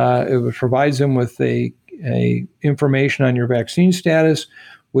 It provides them with a information on your vaccine status,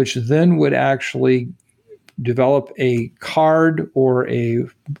 which then would actually develop a card or a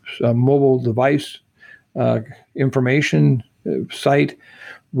mobile device information site,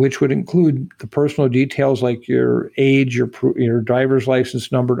 which would include the personal details like your age, your driver's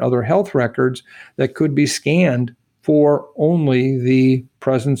license number, and other health records that could be scanned for only the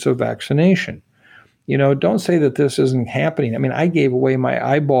presence of vaccination. Don't say that this isn't happening. I mean, I gave away my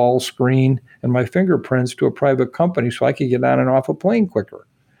eyeball screen and my fingerprints to a private company so I could get on and off a plane quicker.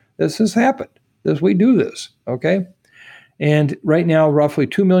 This has happened. We do this, okay? And right now, roughly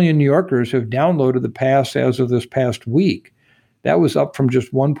 2 million New Yorkers have downloaded the pass as of this past week. That was up from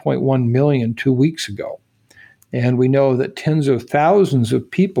just 1.1 million 2 weeks ago. And we know that tens of thousands of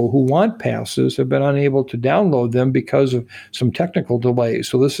people who want passes have been unable to download them because of some technical delays.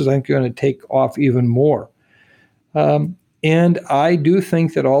 So this is, I think, going to take off even more. And I do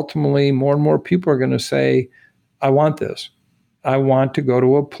think that ultimately more and more people are going to say, I want this. I want to go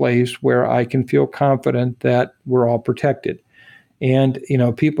to a place where I can feel confident that we're all protected. And,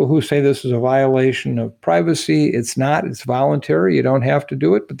 people who say this is a violation of privacy, it's not. It's voluntary. You don't have to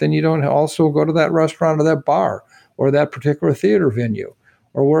do it. But then you don't also go to that restaurant or that bar or that particular theater venue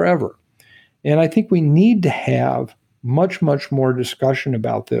or wherever. And I think we need to have much, much more discussion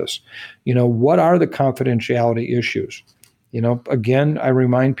about this. What are the confidentiality issues? Again, I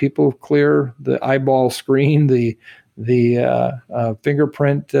remind people, clear the eyeball screen, the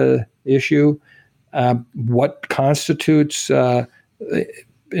fingerprint issue. What constitutes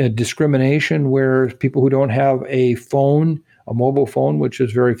discrimination where people who don't have a mobile phone, which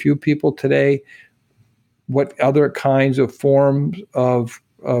is very few people today, what other kinds of forms of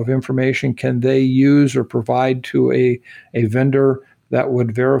information can they use or provide to a vendor that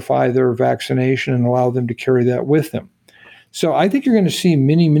would verify their vaccination and allow them to carry that with them? So I think you're going to see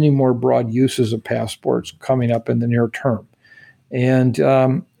many, many more broad uses of passports coming up in the near term. And,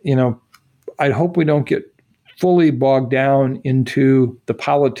 I hope we don't get fully bogged down into the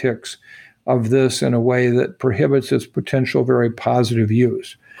politics of this in a way that prohibits its potential very positive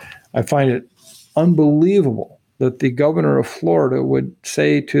use. I find it unbelievable that the governor of Florida would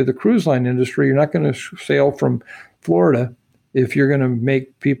say to the cruise line industry, you're not going to sail from Florida if you're going to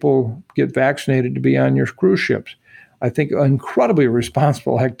make people get vaccinated to be on your cruise ships. I think incredibly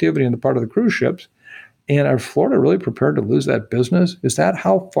irresponsible activity on the part of the cruise ships. And are Florida really prepared to lose that business? Is that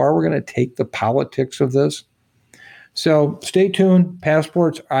how far we're going to take the politics of this? So stay tuned.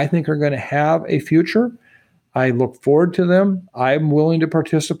 Passports, I think, are going to have a future. I look forward to them. I'm willing to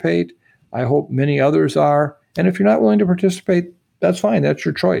participate. I hope many others are. And if you're not willing to participate, that's fine. That's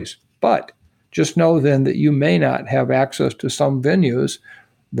your choice. But just know then that you may not have access to some venues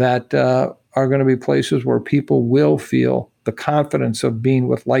that are going to be places where people will feel the confidence of being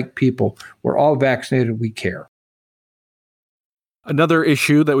with like people. We're all vaccinated. We care. Another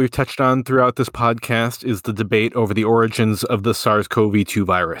issue that we've touched on throughout this podcast is the debate over the origins of the SARS-CoV-2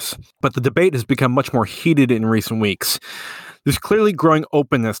 virus. But the debate has become much more heated in recent weeks. There's clearly growing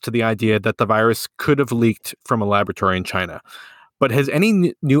openness to the idea that the virus could have leaked from a laboratory in China. But has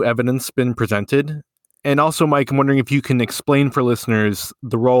any new evidence been presented? And also, Mike, I'm wondering if you can explain for listeners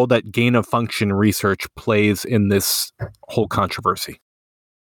the role that gain-of-function research plays in this whole controversy.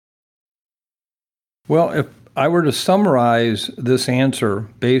 Well, if I were to summarize this answer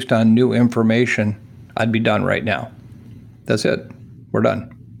based on new information, I'd be done right now. That's it. We're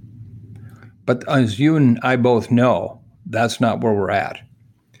done. But as you and I both know, that's not where we're at.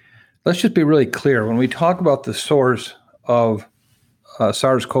 Let's just be really clear. When we talk about the source of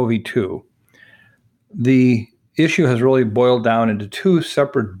SARS-CoV-2, the issue has really boiled down into two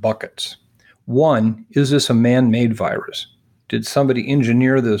separate buckets. One, is this a man-made virus? Did somebody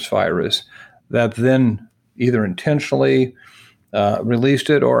engineer this virus that then either intentionally released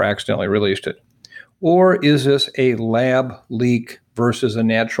it or accidentally released it? Or is this a lab leak versus a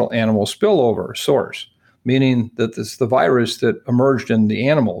natural animal spillover source, meaning that it's the virus that emerged in the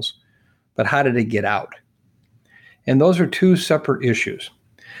animals, but how did it get out? And those are two separate issues.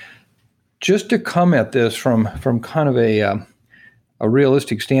 Just to come at this from kind of a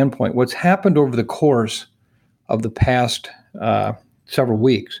realistic standpoint, what's happened over the course of the past several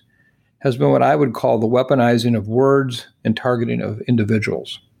weeks has been what I would call the weaponizing of words and targeting of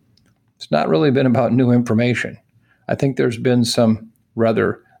individuals. It's not really been about new information. I think there's been some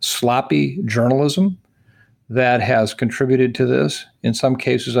rather sloppy journalism that has contributed to this. In some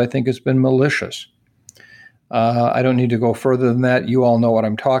cases, I think it's been malicious. I don't need to go further than that. You all know what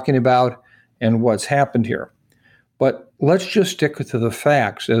I'm talking about and what's happened here. But let's just stick to the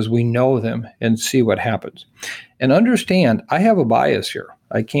facts as we know them and see what happens. And understand, I have a bias here.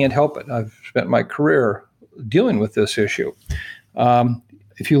 I can't help it. I've spent my career dealing with this issue.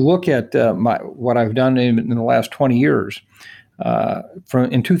 If you look at what I've done in the last 20 years,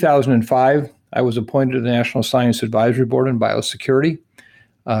 in 2005, I was appointed to the National Science Advisory Board on Biosecurity,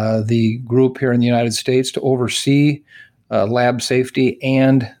 the group here in the United States to oversee lab safety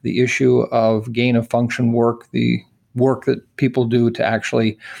and the issue of gain-of-function work, the work that people do to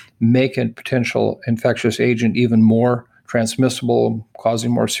actually make a potential infectious agent even more transmissible,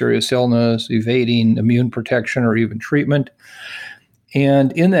 causing more serious illness, evading immune protection or even treatment.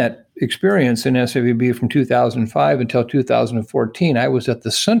 And in that experience in SAVB from 2005 until 2014, I was at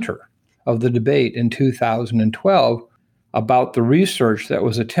the center of the debate in 2012 about the research that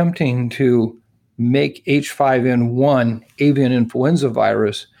was attempting to make H5N1 avian influenza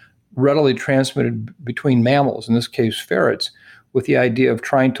virus readily transmitted between mammals, in this case ferrets, with the idea of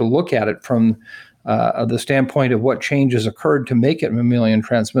trying to look at it from the standpoint of what changes occurred to make it mammalian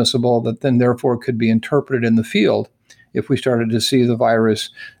transmissible that then therefore could be interpreted in the field if we started to see the virus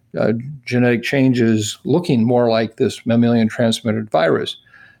genetic changes looking more like this mammalian transmitted virus.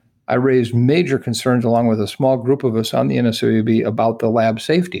 I raised major concerns along with a small group of us on the NSABB about the lab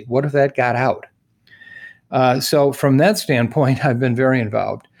safety. What if that got out? So from that standpoint, I've been very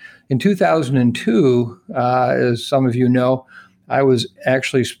involved. In 2002, as some of you know, I was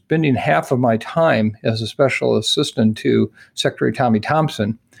actually spending half of my time as a special assistant to Secretary Tommy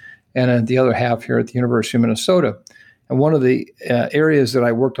Thompson, and the other half here at the University of Minnesota. And one of the areas that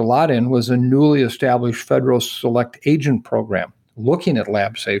I worked a lot in was a newly established federal select agent program, looking at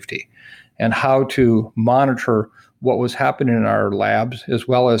lab safety and how to monitor what was happening in our labs, as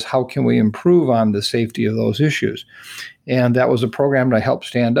well as how can we improve on the safety of those issues. And that was a program that I helped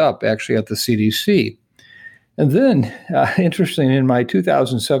stand up actually at the CDC. And then, interestingly, in my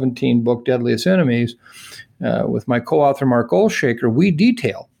 2017 book, Deadliest Enemies, with my co-author Mark Olshaker, we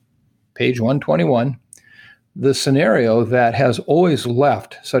detail, page 121, the scenario that has always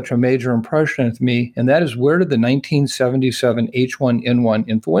left such a major impression with me, and that is, where did the 1977 H1N1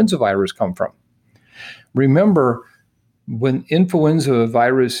 influenza virus come from? Remember, when influenza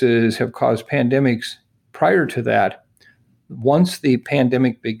viruses have caused pandemics prior to that, once the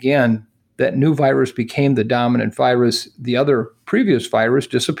pandemic began, that new virus became the dominant virus. The other previous virus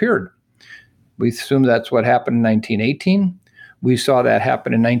disappeared. We assume that's what happened in 1918. We saw that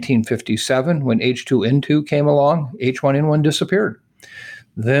happen in 1957 when H2N2 came along. H1N1 disappeared.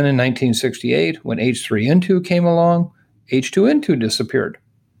 Then in 1968, when H3N2 came along, H2N2 disappeared.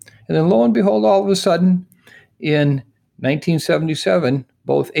 And then lo and behold, all of a sudden, in 1977,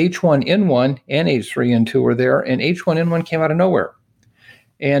 both H1N1 and H3N2 were there, and H1N1 came out of nowhere.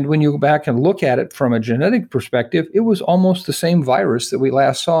 And when you go back and look at it from a genetic perspective, it was almost the same virus that we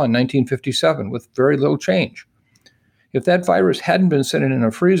last saw in 1957 with very little change. If that virus hadn't been sitting in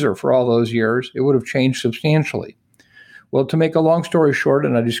a freezer for all those years, it would have changed substantially. Well, to make a long story short,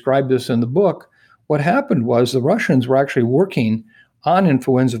 and I described this in the book, what happened was the Russians were actually working on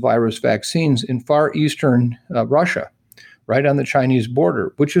influenza virus vaccines in far eastern Russia, right on the Chinese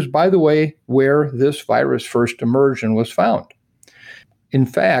border, which is, by the way, where this virus first emerged and was found. In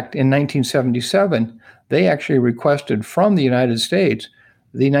fact, in 1977, they actually requested from the United States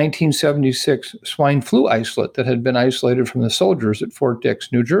the 1976 swine flu isolate that had been isolated from the soldiers at Fort Dix,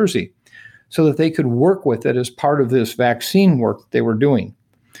 New Jersey, so that they could work with it as part of this vaccine work that they were doing.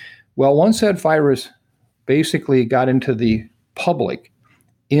 Well, once that virus basically got into the public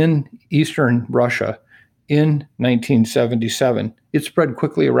in eastern Russia in 1977, it spread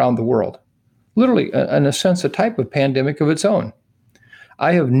quickly around the world. Literally, in a sense, a type of pandemic of its own.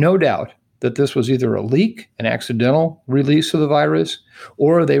 I have no doubt that this was either a leak, an accidental release of the virus,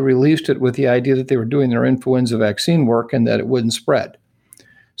 or they released it with the idea that they were doing their influenza vaccine work and that it wouldn't spread.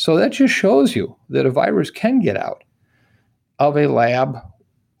 So that just shows you that a virus can get out of a lab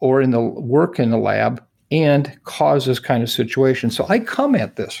or in the work in the lab and cause this kind of situation. So I come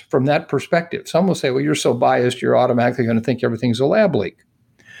at this from that perspective. Some will say, well, you're so biased, you're automatically going to think everything's a lab leak.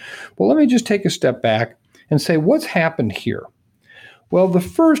 Well, let me just take a step back and say, what's happened here? Well, the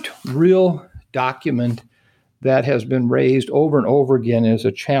first real document that has been raised over and over again as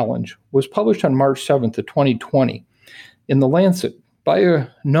a challenge was published on March 7th of 2020 in The Lancet by a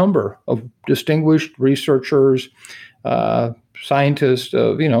number of distinguished researchers, scientists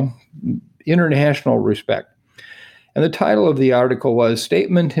of, international respect. And the title of the article was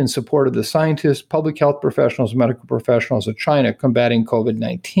Statement in Support of the Scientists, Public Health Professionals, Medical Professionals of China Combating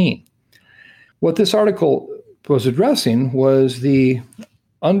COVID-19. What this article was addressing was the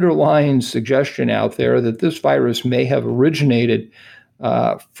underlying suggestion out there that this virus may have originated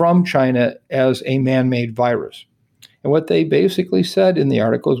from China as a man-made virus. And what they basically said in the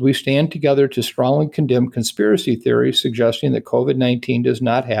article is we stand together to strongly condemn conspiracy theories suggesting that COVID-19 does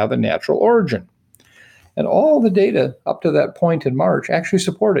not have a natural origin. And all the data up to that point in March actually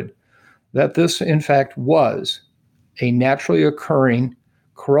supported that this, in fact, was a naturally occurring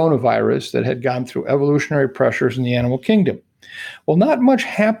coronavirus that had gone through evolutionary pressures in the animal kingdom. Well, not much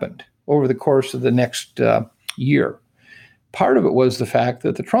happened over the course of the next year. Part of it was the fact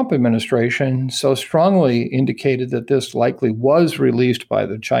that the Trump administration so strongly indicated that this likely was released by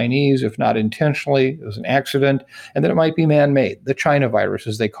the Chinese, if not intentionally, it was an accident, and that it might be man-made, the China virus,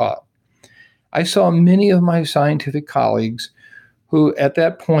 as they call it. I saw many of my scientific colleagues who at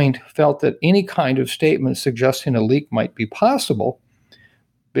that point felt that any kind of statement suggesting a leak might be possible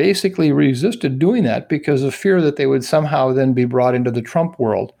basically resisted doing that because of fear that they would somehow then be brought into the Trump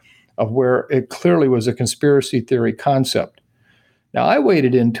world of where it clearly was a conspiracy theory concept. Now, I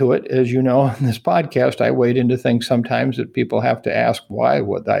waded into it, as you know, in this podcast, I wade into things sometimes that people have to ask, why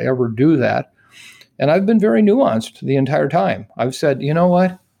would I ever do that? And I've been very nuanced the entire time. I've said, you know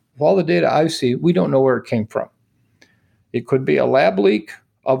what? Of all the data I see, we don't know where it came from. It could be a lab leak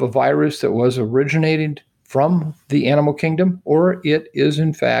of a virus that was originated from the animal kingdom, or it is,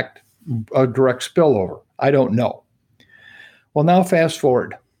 in fact, a direct spillover. I don't know. Well, now fast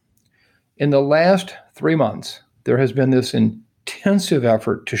forward. In the last 3 months, there has been this intensive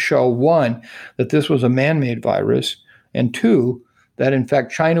effort to show, one, that this was a man-made virus, and two, that in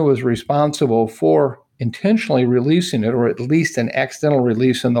fact China was responsible for intentionally releasing it, or at least an accidental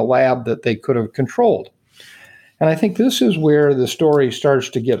release in the lab that they could have controlled. And I think this is where the story starts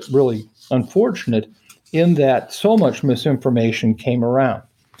to get really unfortunate, in that so much misinformation came around.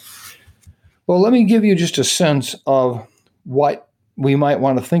 Well, let me give you just a sense of what we might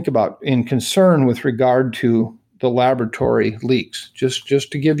want to think about in concern with regard to the laboratory leaks, just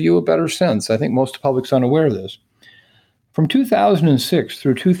to give you a better sense. I think most of the public's unaware of this. From 2006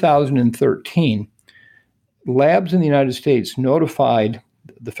 through 2013, labs in the United States notified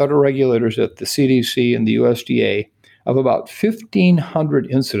the federal regulators at the CDC and the USDA of about 1,500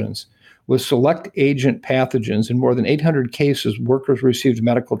 incidents with select agent pathogens. In more than 800 cases, workers received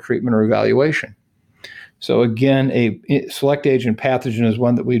medical treatment or evaluation. So again, a select agent pathogen is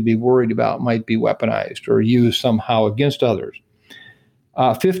one that we'd be worried about might be weaponized or used somehow against others.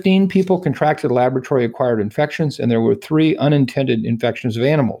 15 people contracted laboratory-acquired infections, and there were 3 unintended infections of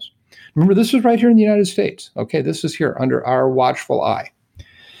animals. Remember, this is right here in the United States. Okay, this is here under our watchful eye.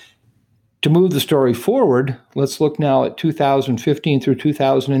 To move the story forward, let's look now at 2015 through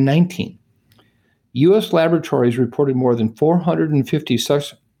 2019. U.S. laboratories reported more than 450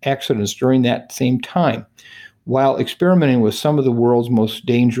 such accidents during that same time, while experimenting with some of the world's most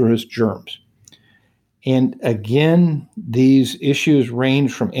dangerous germs. And again, these issues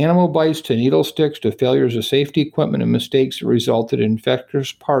range from animal bites to needle sticks to failures of safety equipment and mistakes that resulted in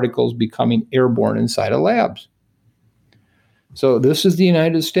infectious particles becoming airborne inside of labs. So this is the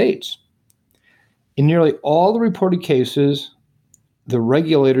United States. In nearly all the reported cases, the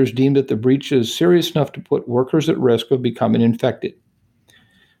regulators deemed that the breach is serious enough to put workers at risk of becoming infected.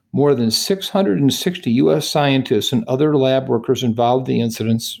 More than 660 U.S. scientists and other lab workers involved in the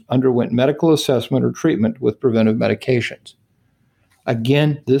incidents underwent medical assessment or treatment with preventive medications.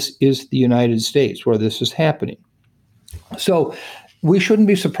 Again, this is the United States where this is happening. So we shouldn't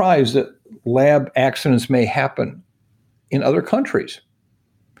be surprised that lab accidents may happen in other countries.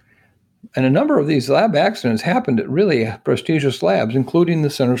 And a number of these lab accidents happened at really prestigious labs, including the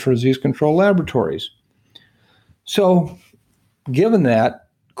Centers for Disease Control Laboratories. So given that,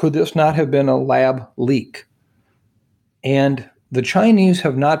 could this not have been a lab leak? And the Chinese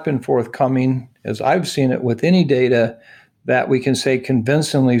have not been forthcoming, as I've seen it, with any data that we can say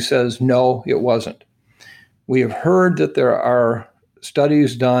convincingly says, no, it wasn't. We have heard that there are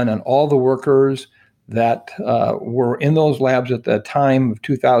studies done on all the workers that were in those labs at the time of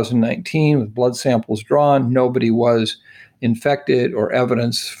 2019 with blood samples drawn. Nobody was infected or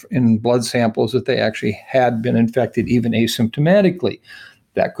evidence in blood samples that they actually had been infected, even asymptomatically.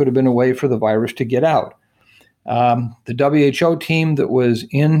 That could have been a way for the virus to get out. The WHO team that was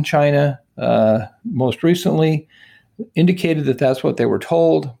in China most recently indicated that that's what they were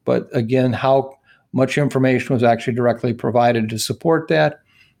told. But again, how much information was actually directly provided to support that,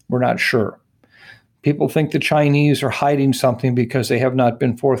 we're not sure. People think the Chinese are hiding something because they have not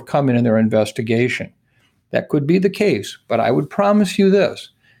been forthcoming in their investigation. That could be the case, but I would promise you this.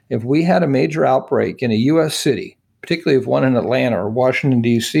 If we had a major outbreak in a U.S. city, particularly if one in Atlanta or Washington,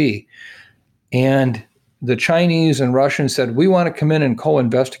 D.C., and the Chinese and Russians said, we want to come in and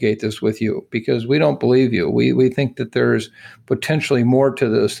co-investigate this with you because we don't believe you. We think that there's potentially more to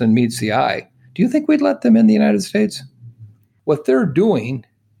this than meets the eye. Do you think we'd let them in the United States? What they're doing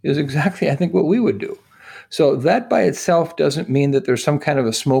is exactly, I think, what we would do. So that by itself doesn't mean that there's some kind of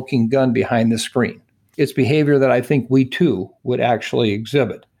a smoking gun behind the screen. It's behavior that I think we too would actually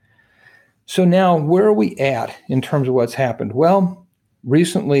exhibit. So now, where are we at in terms of what's happened? Well,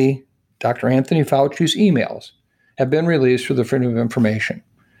 recently, Dr. Anthony Fauci's emails have been released for the Freedom of Information.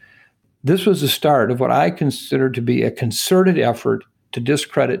 This was the start of what I consider to be a concerted effort to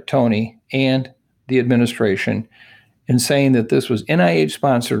discredit Tony and the administration in saying that this was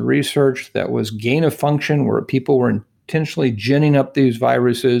NIH-sponsored research that was gain of function, where people were intentionally ginning up these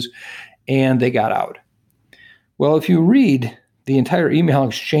viruses, and they got out. Well, if you read the entire email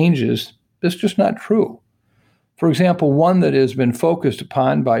exchanges, that's just not true. For example, one that has been focused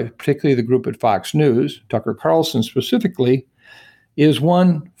upon by particularly the group at Fox News, Tucker Carlson specifically, is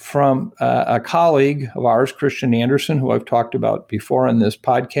one from a colleague of ours, Christian Anderson, who I've talked about before on this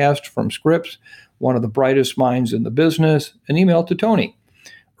podcast, from Scripps, one of the brightest minds in the business, an email to Tony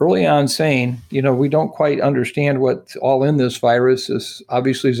early on saying, we don't quite understand what's all in this virus. This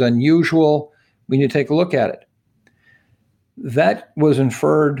obviously is unusual. We need to take a look at it. That was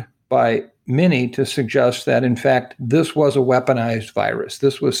inferred by many to suggest that, in fact, this was a weaponized virus.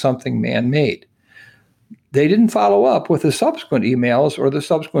 This was something man-made. They didn't follow up with the subsequent emails or the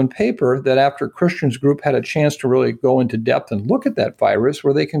subsequent paper that after Christian's group had a chance to really go into depth and look at that virus,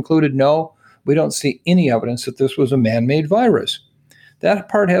 where they concluded, no, we don't see any evidence that this was a man-made virus. That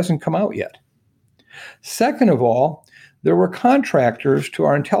part hasn't come out yet. Second of all, there were contractors to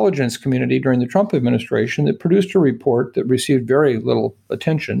our intelligence community during the Trump administration that produced a report that received very little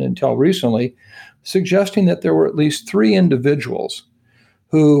attention until recently, suggesting that there were at least 3 individuals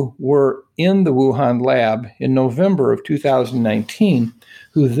who were in the Wuhan lab in November of 2019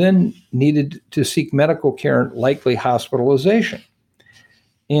 who then needed to seek medical care and likely hospitalization.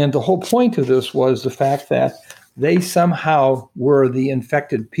 And the whole point of this was the fact that they somehow were the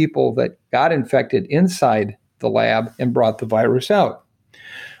infected people that got infected inside the lab and brought the virus out.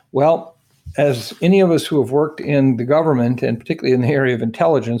 Well, as any of us who have worked in the government, and particularly in the area of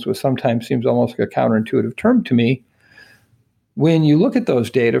intelligence, which sometimes seems almost like a counterintuitive term to me, when you look at those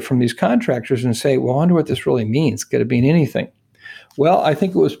data from these contractors and say, well, I wonder what this really means, could it mean anything? Well, I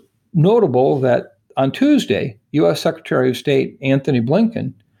think it was notable that on Tuesday, U.S. Secretary of State Anthony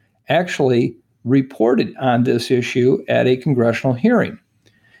Blinken actually reported on this issue at a congressional hearing,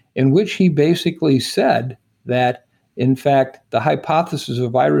 in which he basically said that, in fact, the hypothesis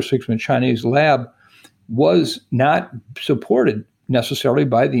of virus leaks from a Chinese lab was not supported necessarily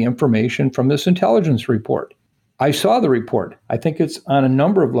by the information from this intelligence report. I saw the report. I think it's on a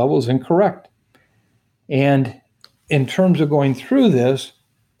number of levels incorrect. And in terms of going through this,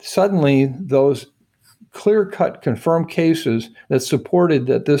 suddenly those clear-cut confirmed cases that supported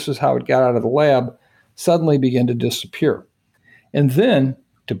that this is how it got out of the lab suddenly began to disappear. And then,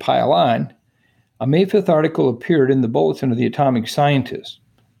 to pile on, a May 5th article appeared in the Bulletin of the Atomic Scientist.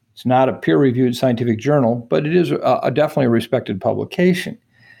 It's not a peer-reviewed scientific journal, but it is definitely a respected publication.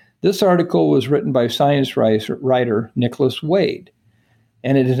 This article was written by science writer Nicholas Wade,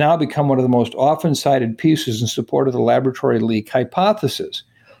 and it has now become one of the most often cited pieces in support of the laboratory leak hypothesis.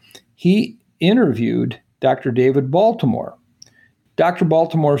 He interviewed Dr. David Baltimore. Dr.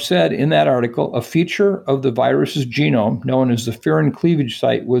 Baltimore said in that article, a feature of the virus's genome, known as the furin cleavage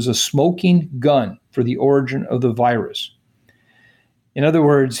site, was a smoking gun for the origin of the virus. In other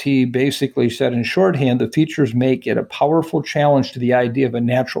words, he basically said in shorthand, the features make it a powerful challenge to the idea of a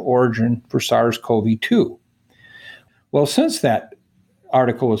natural origin for SARS-CoV-2. Well, since that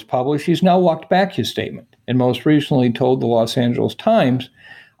article was published, he's now walked back his statement and most recently told the Los Angeles Times,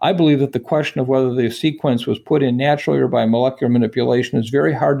 I believe that the question of whether the sequence was put in naturally or by molecular manipulation is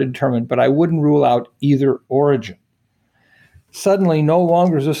very hard to determine, but I wouldn't rule out either origin. Suddenly, no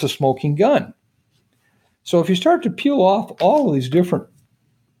longer is this a smoking gun. So if you start to peel off all of these different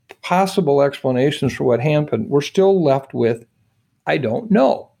possible explanations for what happened, we're still left with, I don't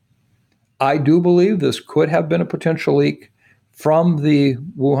know. I do believe this could have been a potential leak from the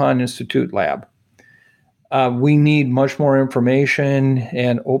Wuhan Institute lab. We need much more information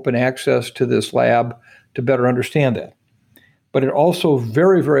and open access to this lab to better understand that. But it also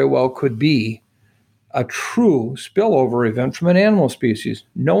very, very well could be a true spillover event from an animal species,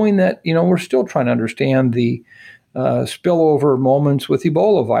 knowing that, we're still trying to understand the spillover moments with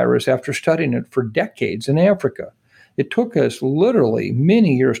Ebola virus after studying it for decades in Africa. It took us literally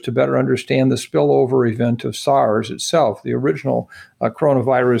many years to better understand the spillover event of SARS itself, the original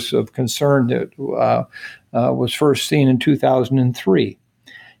coronavirus of concern that was first seen in 2003.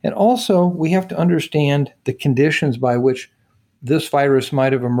 And also, we have to understand the conditions by which this virus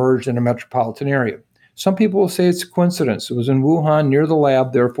might have emerged in a metropolitan area. Some people will say it's a coincidence. It was in Wuhan near the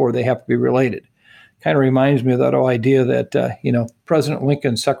lab, therefore they have to be related. Kind of reminds me of that whole idea that, President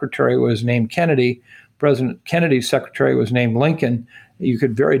Lincoln's secretary was named Kennedy, President Kennedy's secretary was named Lincoln. You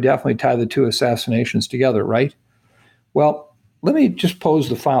could very definitely tie the two assassinations together, right? Well, let me just pose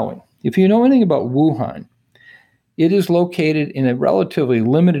the following. If you know anything about Wuhan, it is located in a relatively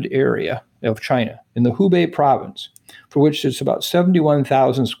limited area of China, in the Hubei province, for which it's about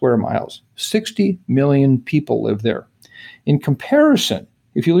 71,000 square miles. 60 million people live there. In comparison,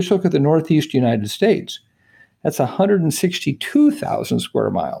 if you just look at the Northeast United States, that's 162,000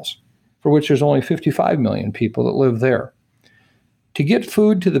 square miles, for which there's only 55 million people that live there. To get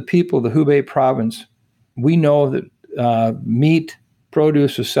food to the people of the Hubei province, we know that meat,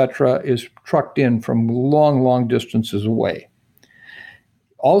 produce, etc., is trucked in from long, long distances away.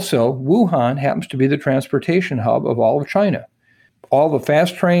 Also, Wuhan happens to be the transportation hub of all of China. All the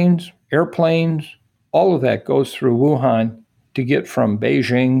fast trains, airplanes, all of that goes through Wuhan to get from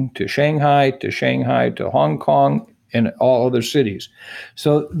Beijing to Shanghai to Hong Kong and all other cities.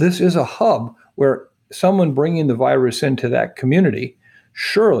 So this is a hub where someone bringing the virus into that community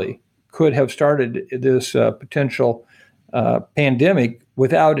surely could have started this potential pandemic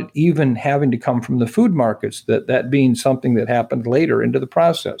without it even having to come from the food markets, that being something that happened later into the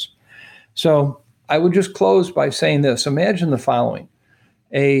process. So I would just close by saying this. Imagine the following.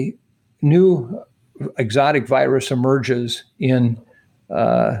 A new exotic virus emerges in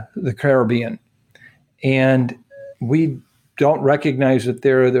the Caribbean, and we don't recognize it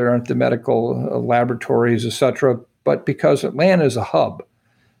there. There aren't the medical laboratories, etc. But because Atlanta is a hub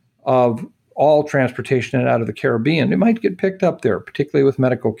of all transportation in and out of the Caribbean, it might get picked up there, particularly with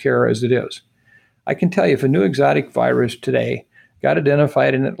medical care as it is. I can tell you, if a new exotic virus today got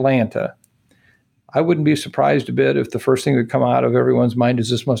identified in Atlanta, I wouldn't be surprised a bit if the first thing that would come out of everyone's mind is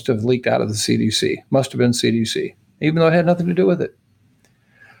this must have leaked out of the CDC, must have been CDC, even though it had nothing to do with it.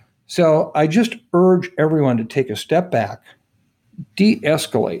 So I just urge everyone to take a step back,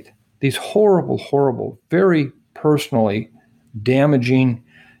 de-escalate these horrible, horrible, very personally damaging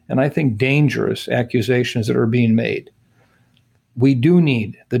and I think dangerous accusations that are being made. We do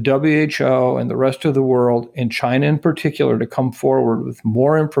need the WHO and the rest of the world, and China in particular, to come forward with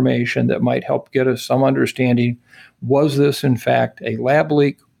more information that might help get us some understanding. Was this, in fact, a lab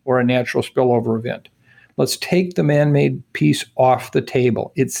leak or a natural spillover event? Let's take the man-made piece off the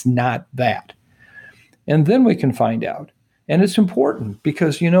table. It's not that. And then we can find out. And it's important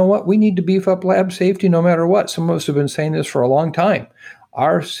because, you know what? We need to beef up lab safety no matter what. Some of us have been saying this for a long time.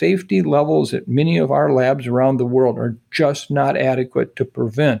 Our safety levels at many of our labs around the world are just not adequate to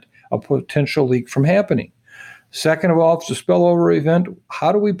prevent a potential leak from happening. Second of all, if it's a spillover event,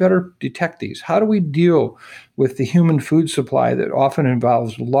 how do we better detect these? How do we deal with the human food supply that often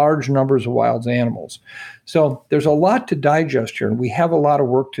involves large numbers of wild animals? So there's a lot to digest here, and we have a lot of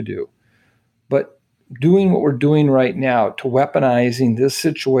work to do. But doing what we're doing right now to weaponizing this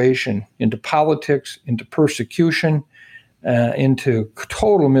situation into politics, into persecution, into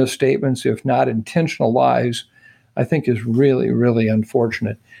total misstatements, if not intentional lies, I think is really, really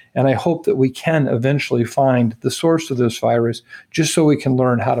unfortunate. And I hope that we can eventually find the source of this virus just so we can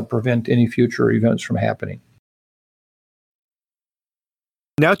learn how to prevent any future events from happening.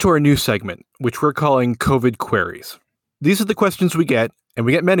 Now to our new segment, which we're calling COVID Queries. These are the questions we get, and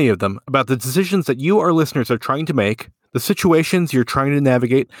we get many of them, about the decisions that you, our listeners, are trying to make, the situations you're trying to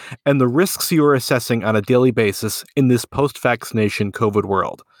navigate, and the risks you are assessing on a daily basis in this post-vaccination COVID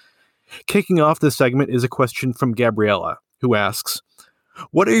world. Kicking off this segment is a question from Gabriella, who asks,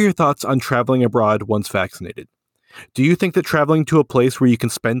 what are your thoughts on traveling abroad once vaccinated? Do you think that traveling to a place where you can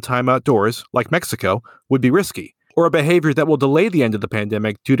spend time outdoors, like Mexico, would be risky, or a behavior that will delay the end of the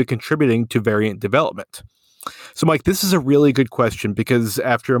pandemic due to contributing to variant development? So, Mike, this is a really good question because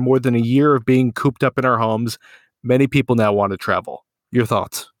after more than a year of being cooped up in our homes, many people now want to travel. Your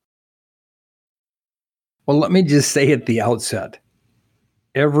thoughts? Well, let me just say at the outset,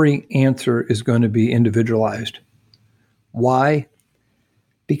 every answer is going to be individualized. Why?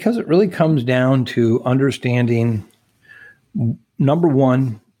 Because it really comes down to understanding, number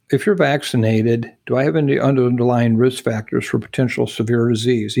one, if you're vaccinated, do I have any underlying risk factors for potential severe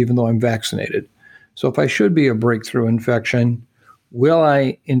disease, even though I'm vaccinated? So if I should be a breakthrough infection, will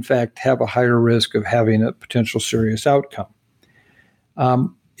I, in fact, have a higher risk of having a potential serious outcome?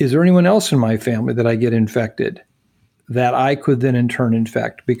 Is there anyone else in my family that I get infected that I could then in turn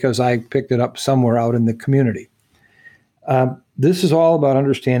infect because I picked it up somewhere out in the community? This is all about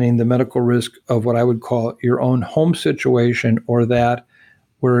understanding the medical risk of what I would call your own home situation or that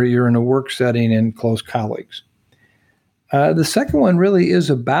where you're in a work setting and close colleagues. The second one really is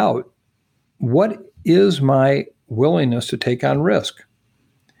about what is my willingness to take on risk?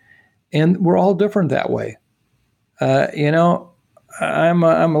 And we're all different that way. I'm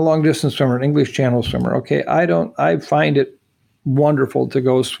a long distance swimmer, an English Channel swimmer. Okay, I find it wonderful to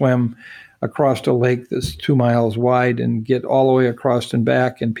go swim across a lake that's 2 miles wide and get all the way across and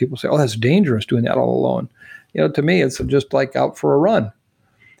back. And people say, "Oh, that's dangerous doing that all alone." To me, it's just like out for a run.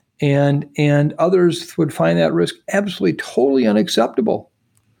 And others would find that risk absolutely totally unacceptable.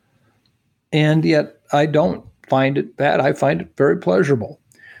 And yet I don't find it bad. I find it very pleasurable.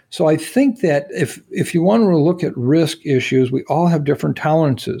 So I think that if you want to look at risk issues, we all have different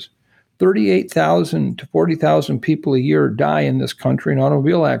tolerances. 38,000 to 40,000 people a year die in this country in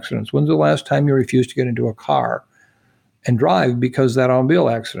automobile accidents. When's the last time you refused to get into a car and drive because of that automobile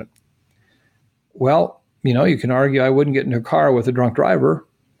accident? Well, you can argue I wouldn't get into a car with a drunk driver.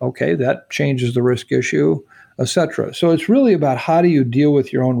 Okay, that changes the risk issue, etc. So it's really about how do you deal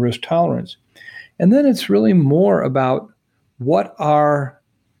with your own risk tolerance. And then it's really more about what are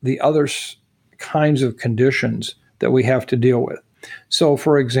the other kinds of conditions that we have to deal with. So,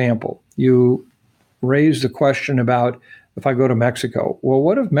 for example, you raised the question about if I go to Mexico. Well,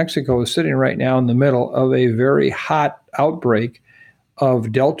 what if Mexico is sitting right now in the middle of a very hot outbreak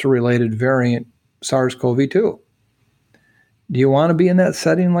of Delta-related variant SARS-CoV-2? Do you want to be in that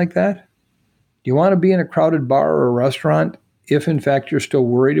setting like that? Do you want to be in a crowded bar or a restaurant if, in fact, you're still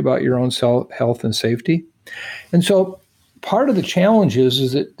worried about your own health and safety? And so part of the challenge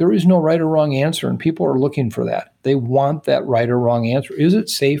is that there is no right or wrong answer, and people are looking for that. They want that right or wrong answer. Is it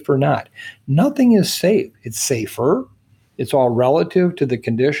safe or not? Nothing is safe. It's safer. It's all relative to the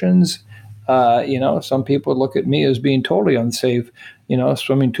conditions. Some people look at me as being totally unsafe,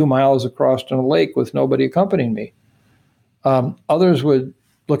 swimming 2 miles across in a lake with nobody accompanying me. Others would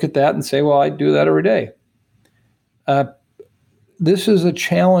look at that and say, well, I do that every day. This is a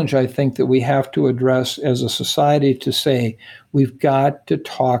challenge, I think, that we have to address as a society to say we've got to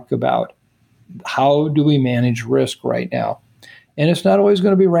talk about how do we manage risk right now. And it's not always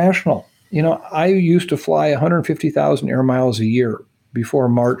going to be rational. I used to fly 150,000 air miles a year before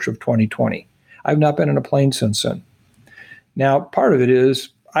March of 2020. I've not been in a plane since then. Now, part of it is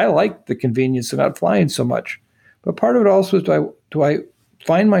I like the convenience of not flying so much. But part of it also is do I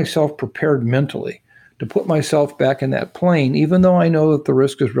find myself prepared mentally to put myself back in that plane, even though I know that the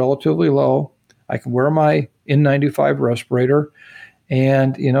risk is relatively low. I can wear my N95 respirator,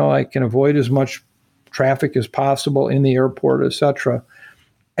 and I can avoid as much traffic as possible in the airport, etc.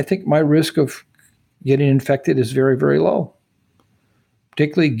 I think my risk of getting infected is very, very low,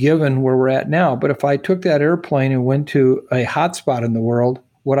 particularly given where we're at now. But if I took that airplane and went to a hotspot in the world,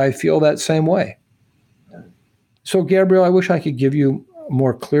 would I feel that same way? So, Gabriel, I wish I could give you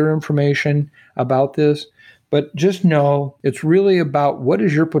more clear information about this, but just know it's really about what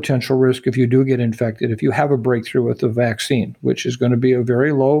is your potential risk if you do get infected, if you have a breakthrough with the vaccine, which is going to be a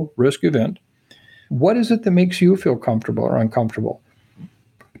very low risk event. What is it that makes you feel comfortable or uncomfortable?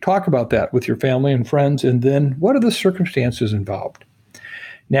 Talk about that with your family and friends, and then what are the circumstances involved?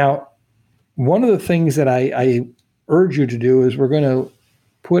 Now, one of the things that I urge you to do is we're going to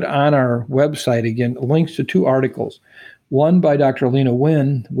put on our website, again, links to 2 articles. One by Dr. Lena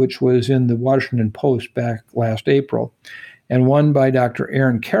Wynn, which was in the Washington Post back last April, and one by Dr.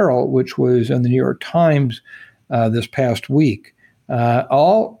 Aaron Carroll, which was in the New York Times this past week,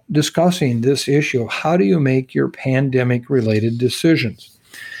 all discussing this issue of how do you make your pandemic-related decisions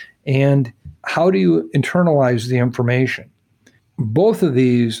and how do you internalize the information. Both of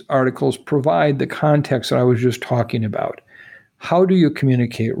these articles provide the context that I was just talking about. How do you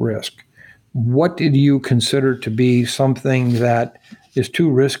communicate risk? What did you consider to be something that is too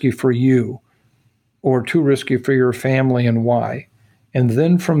risky for you or too risky for your family, and why? And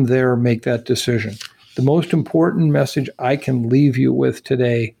then from there, make that decision. The most important message I can leave you with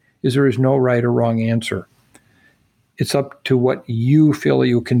today is there is no right or wrong answer. It's up to what you feel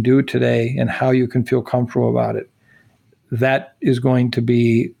you can do today and how you can feel comfortable about it. That is going to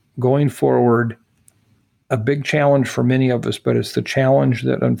be, going forward, a big challenge for many of us, but it's the challenge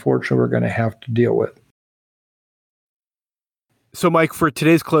that unfortunately we're going to have to deal with. So, Mike, for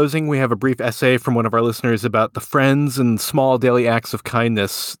today's closing, we have a brief essay from one of our listeners about the friends and small daily acts of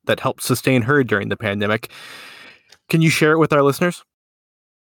kindness that helped sustain her during the pandemic. Can you share it with our listeners?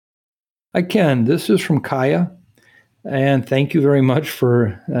 I can. This is from Kaya, and thank you very much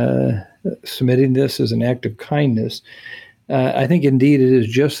for submitting this as an act of kindness. I think indeed it is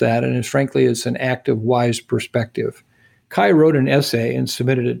just that, and frankly, it's an act of wise perspective. Kaya wrote an essay and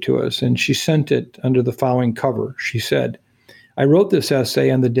submitted it to us, and she sent it under the following cover. She said, "I wrote this essay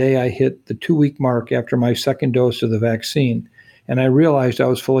on the day I hit the 2-week mark after my second dose of the vaccine, and I realized I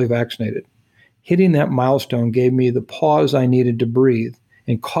was fully vaccinated. Hitting that milestone gave me the pause I needed to breathe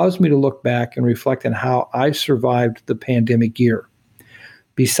and caused me to look back and reflect on how I survived the pandemic year.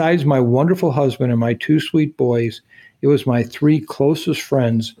 Besides my wonderful husband and my 2 sweet boys, it was my 3 closest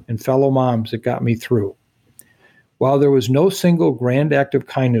friends and fellow moms that got me through. While there was no single grand act of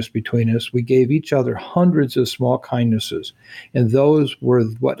kindness between us, we gave each other hundreds of small kindnesses, and those were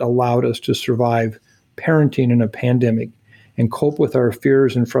what allowed us to survive parenting in a pandemic and cope with our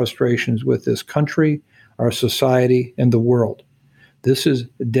fears and frustrations with this country, our society, and the world. This is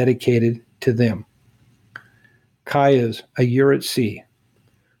dedicated to them." Kaya's A Year at Sea.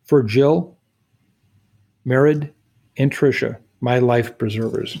 For Jill, Merid, and Tricia, my life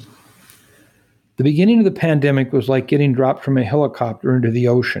preservers. The beginning of the pandemic was like getting dropped from a helicopter into the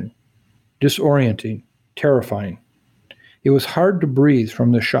ocean. Disorienting, terrifying. It was hard to breathe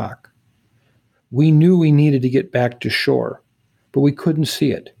from the shock. We knew we needed to get back to shore, but we couldn't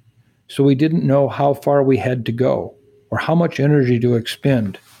see it. So we didn't know how far we had to go, or how much energy to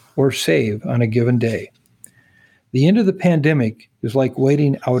expend or save on a given day. The end of the pandemic is like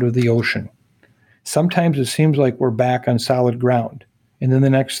wading out of the ocean. Sometimes it seems like we're back on solid ground, and then the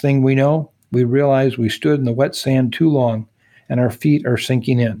next thing we know, we realize we stood in the wet sand too long and our feet are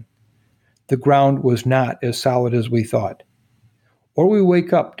sinking in. The ground was not as solid as we thought. Or we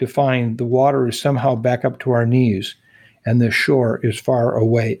wake up to find the water is somehow back up to our knees and the shore is far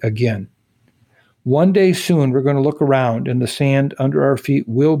away again. One day soon we're going to look around and the sand under our feet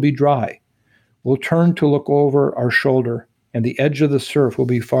will be dry. We'll turn to look over our shoulder and the edge of the surf will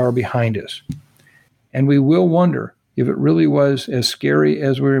be far behind us. And we will wonder if it really was as scary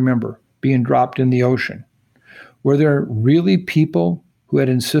as we remember, being dropped in the ocean. Were there really people who had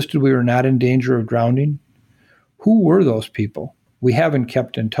insisted we were not in danger of drowning? Who were those people? We haven't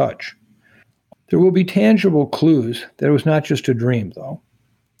kept in touch. There will be tangible clues that it was not just a dream, though.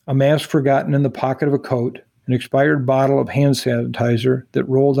 A mask forgotten in the pocket of a coat, an expired bottle of hand sanitizer that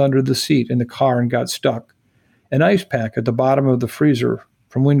rolled under the seat in the car and got stuck, an ice pack at the bottom of the freezer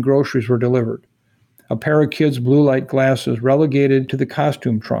from when groceries were delivered, a pair of kids' blue light glasses relegated to the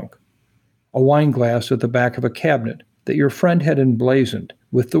costume trunk, a wine glass at the back of a cabinet that your friend had emblazoned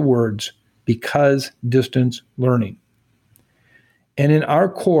with the words, "Because Distance Learning." And in our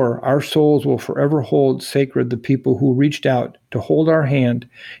core, our souls will forever hold sacred the people who reached out to hold our hand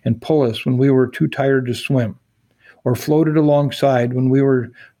and pull us when we were too tired to swim, or floated alongside when we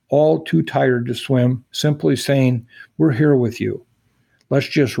were all too tired to swim, simply saying, "We're here with you. Let's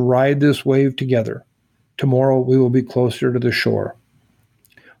just ride this wave together. Tomorrow we will be closer to the shore."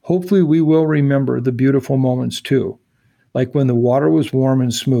 Hopefully we will remember the beautiful moments too, like when the water was warm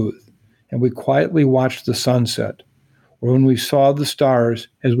and smooth, and we quietly watched the sunset, or when we saw the stars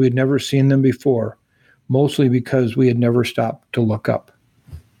as we had never seen them before, mostly because we had never stopped to look up.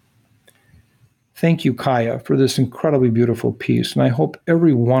 Thank you, Kaya, for this incredibly beautiful piece, and I hope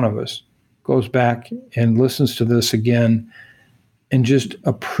every one of us goes back and listens to this again and just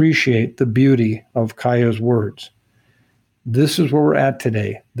appreciate the beauty of Kaya's words. This is where we're at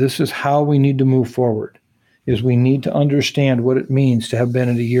today. This is how we need to move forward, is we need to understand what it means to have been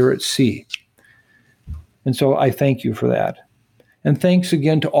in a year at sea. And so I thank you for that. And thanks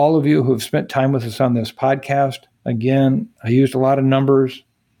again to all of you who have spent time with us on this podcast. Again, I used a lot of numbers.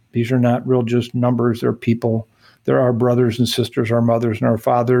 These are not real just numbers. They're people. They're our brothers and sisters, our mothers and our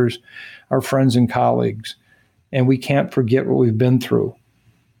fathers, our friends and colleagues. And we can't forget what we've been through.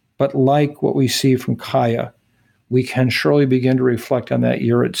 But like what we see from Kaya, we can surely begin to reflect on that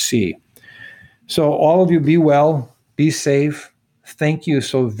year at sea. So all of you, be well, be safe. Thank you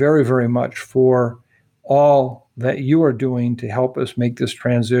so very, very much for all that you are doing to help us make this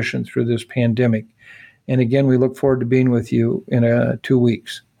transition through this pandemic. And again, we look forward to being with you in 2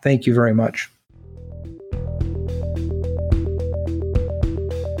 weeks. Thank you very much.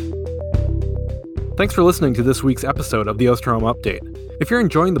 Thanks for listening to this week's episode of the Osterholm Update. If you're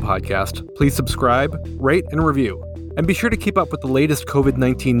enjoying the podcast, please subscribe, rate, and review. And be sure to keep up with the latest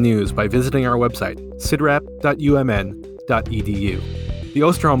COVID-19 news by visiting our website, cidrap.umn.edu. The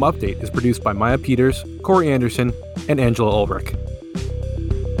Osterholm Update is produced by Maya Peters, Corey Anderson, and Angela Ulrich.